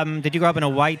like? Did you grow up in a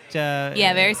white?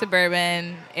 Yeah, very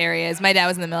suburban areas. My dad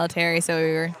was in the military, so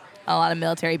we were a lot of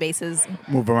military bases.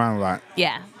 Move around a lot.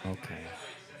 Yeah, Okay.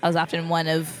 I was often one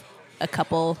of a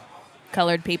couple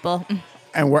colored people.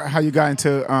 And how you got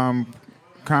into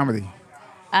comedy?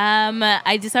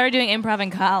 I just started doing improv in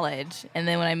college, and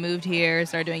then when I moved here,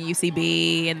 started doing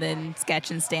UCB, and then sketch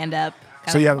and stand up.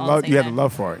 So you had a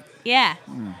love for it. Yeah,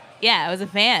 yeah, I was a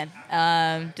fan.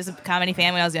 Just a comedy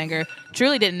fan when I was younger.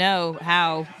 Truly didn't know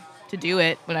how to do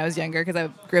it when I was younger because I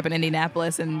grew up in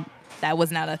Indianapolis, and that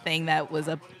was not a thing that was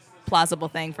a plausible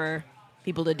thing for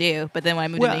people to do. But then when I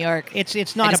moved to New York, it's I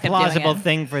not a just kept doing plausible it.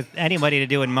 thing for anybody to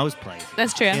do in most places.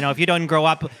 That's true. You know, if you don't grow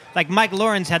up like Mike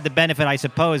Lawrence had the benefit, I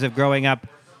suppose, of growing up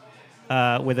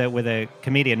with a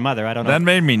comedian mother. I don't know. That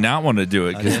made me not want to do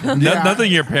it because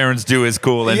nothing your parents do is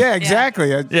cool. And Yeah, exactly.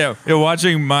 yeah,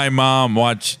 watching my mom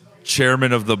watch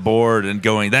Chairman of the Board and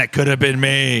going, that could have been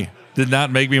me, did not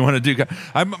make me want to do.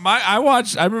 I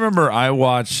remember I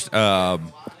watched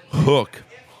Hook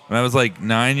when I was like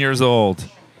 9 years old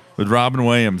with Robin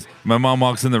Williams. My mom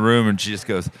walks in the room and she just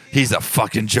goes, "He's a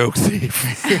fucking joke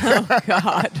thief." Oh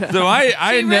God. So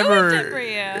I She never. ruined it for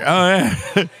you. Oh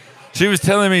yeah. She was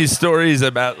telling me stories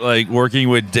about like working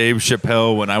with Dave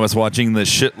Chappelle when I was watching the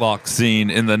shitlock scene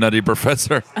in The Nutty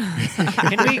Professor.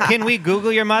 Can we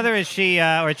Google your mother? Is she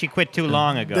or she quit too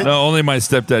long ago? No, only my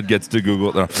stepdad gets to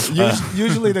Google. No.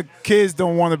 Usually the kids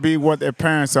don't want to be what their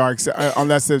parents are,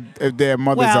 unless if their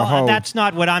mother's a hoe. Well, that's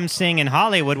not what I'm seeing in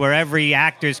Hollywood, where every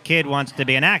actor's kid wants to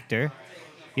be an actor.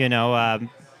 You know,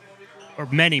 or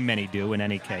many do. In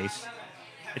any case,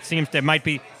 it seems there might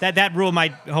be that rule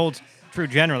might hold true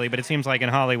generally, but it seems like in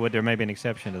Hollywood there may be an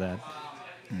exception to that.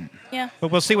 Yeah. But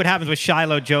we'll see what happens with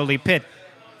Shiloh Jolie Pitt,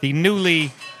 the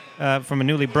from a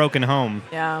newly broken home.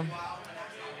 Yeah.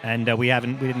 And we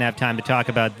didn't have time to talk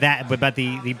about that, but about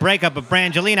the breakup of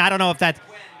Brangelina. I don't know if that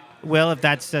Will, if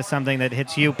that's something that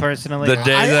hits you personally.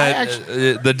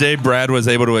 The day Brad was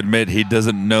able to admit he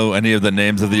doesn't know any of the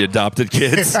names of the adopted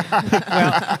kids.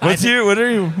 What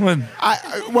are you?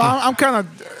 I'm kind of.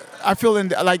 I feel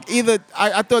like either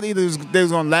I thought either they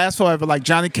was gonna last forever, like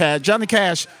Johnny Cash. Johnny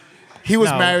Cash, he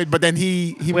was married, but then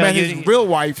he met his real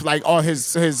wife, like or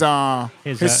his soulmate,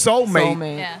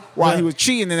 while he was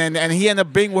cheating, and he ended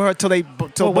up being with her till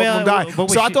both of them died.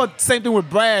 So I thought same thing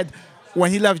with Brad when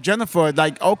he left Jennifer.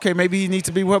 Like, okay, maybe he needs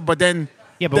to be with her, but then.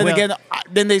 Yeah, but again,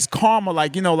 then there's karma.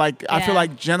 Like, I feel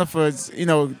like Jennifer's,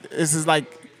 this is like,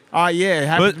 it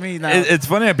happened to me now. It's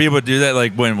funny how people do that.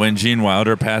 Like when Gene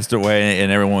Wilder passed away,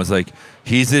 and everyone was like,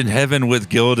 he's in heaven with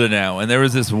Gilda now. And there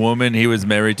was this woman he was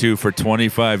married to for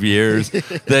 25 years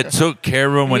that took care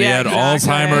of him when he had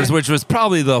Alzheimer's, which was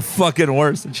probably the fucking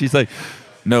worst. And she's like,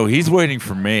 no, he's waiting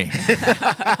for me.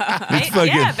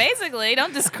 Yeah, basically.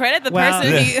 Don't discredit the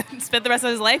person he spent the rest of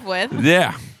his life with.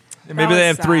 Yeah. Maybe they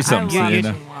have threesomes.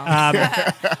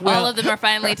 All of them are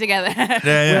finally together.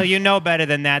 Well, you know better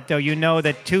than that, though. You know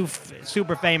that two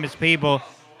super famous people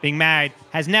being married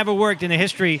has never worked in the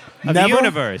history of the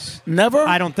universe. Never?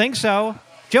 I don't think so.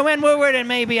 Joanne Woodward and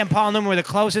Paul Newman were the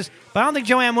closest, but I don't think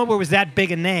Joanne Woodward was that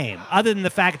big a name, other than the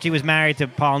fact that she was married to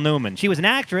Paul Newman. She was an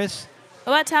actress.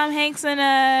 What about Tom Hanks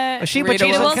and Rita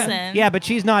Wilson? Yeah, but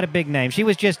she's not a big name. She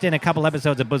was just in a couple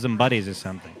episodes of Bosom Buddies or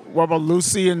something. What about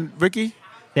Lucy and Ricky?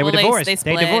 They were divorced. They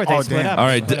split. They split up. All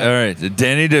right.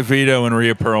 Danny DeVito and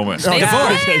Rhea Perlman.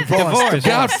 Divorced.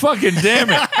 God fucking damn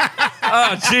it.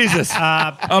 Oh, Jesus.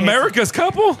 America's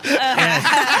couple? Yes.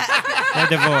 They're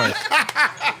divorced.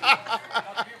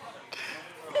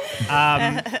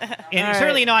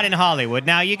 Certainly not in Hollywood.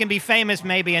 Now, you can be famous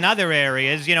maybe in other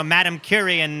areas. Madame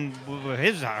Curie and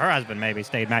her husband maybe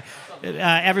stayed married.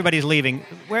 Everybody's leaving.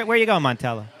 Where are you going,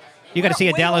 Montella? You got to see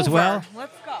Adele as well?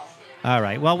 Let's go. All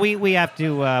right. Well, we have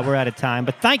to. We're out of time.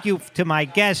 But thank you to my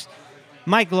guests,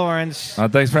 Mike Lawrence.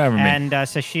 Thanks for having me. And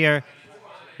Sasheer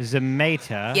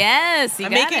Zamata. Yes,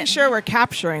 I'm making sure we're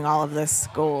capturing all of this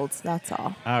gold. That's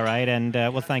all. All right. And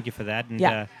thank you for that.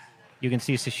 And you can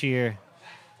see Sasheer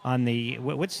on the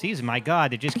what season? My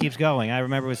God, it just keeps going. I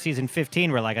remember it was season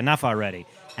 15. We're like, enough already.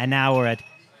 And now we're at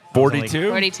 42.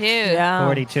 42. Yeah.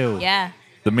 42. Yeah.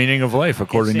 The meaning of life,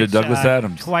 according to Douglas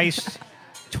Adams.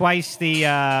 Twice the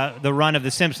run of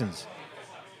The Simpsons,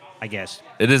 I guess.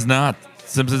 It is not.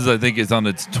 Simpsons, I think, is on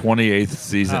its 28th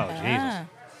season. Oh, Jesus.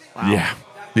 Wow. Yeah.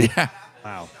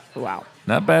 Wow.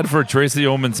 Not bad for a Tracy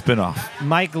Ullman spinoff.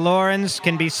 Mike Lawrence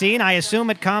can be seen, I assume,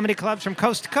 at comedy clubs from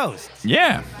coast to coast.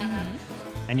 Yeah.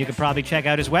 Mm-hmm. And you can probably check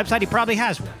out his website. He probably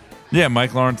has one. Yeah,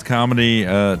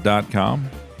 MikeLawrenceComedy.com.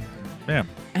 Yeah.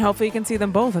 And hopefully you can see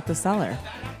them both at the Cellar.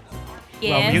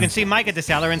 Yes. Well, you can see Mike at the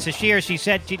Cellar, and Sasheer, she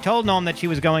told Noam that she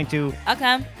was going to. I'll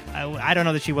come. I don't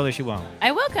know that she will or she won't.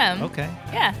 I will come. Okay.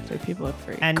 Yeah. So people look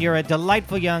free. And you're a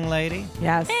delightful young lady.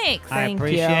 Yes. Thanks. I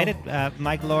appreciate it.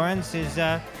 Mike Lawrence is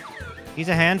he's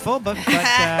a handful, but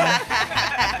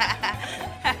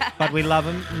but we love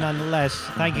him nonetheless.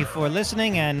 Thank you for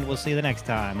listening, and we'll see you the next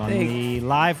time on the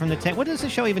Live from the Table. What is the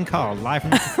show even called? Live from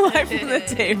the Live from the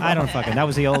Table. I don't fucking. That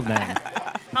was the old name.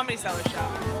 Comedy Cellar Show.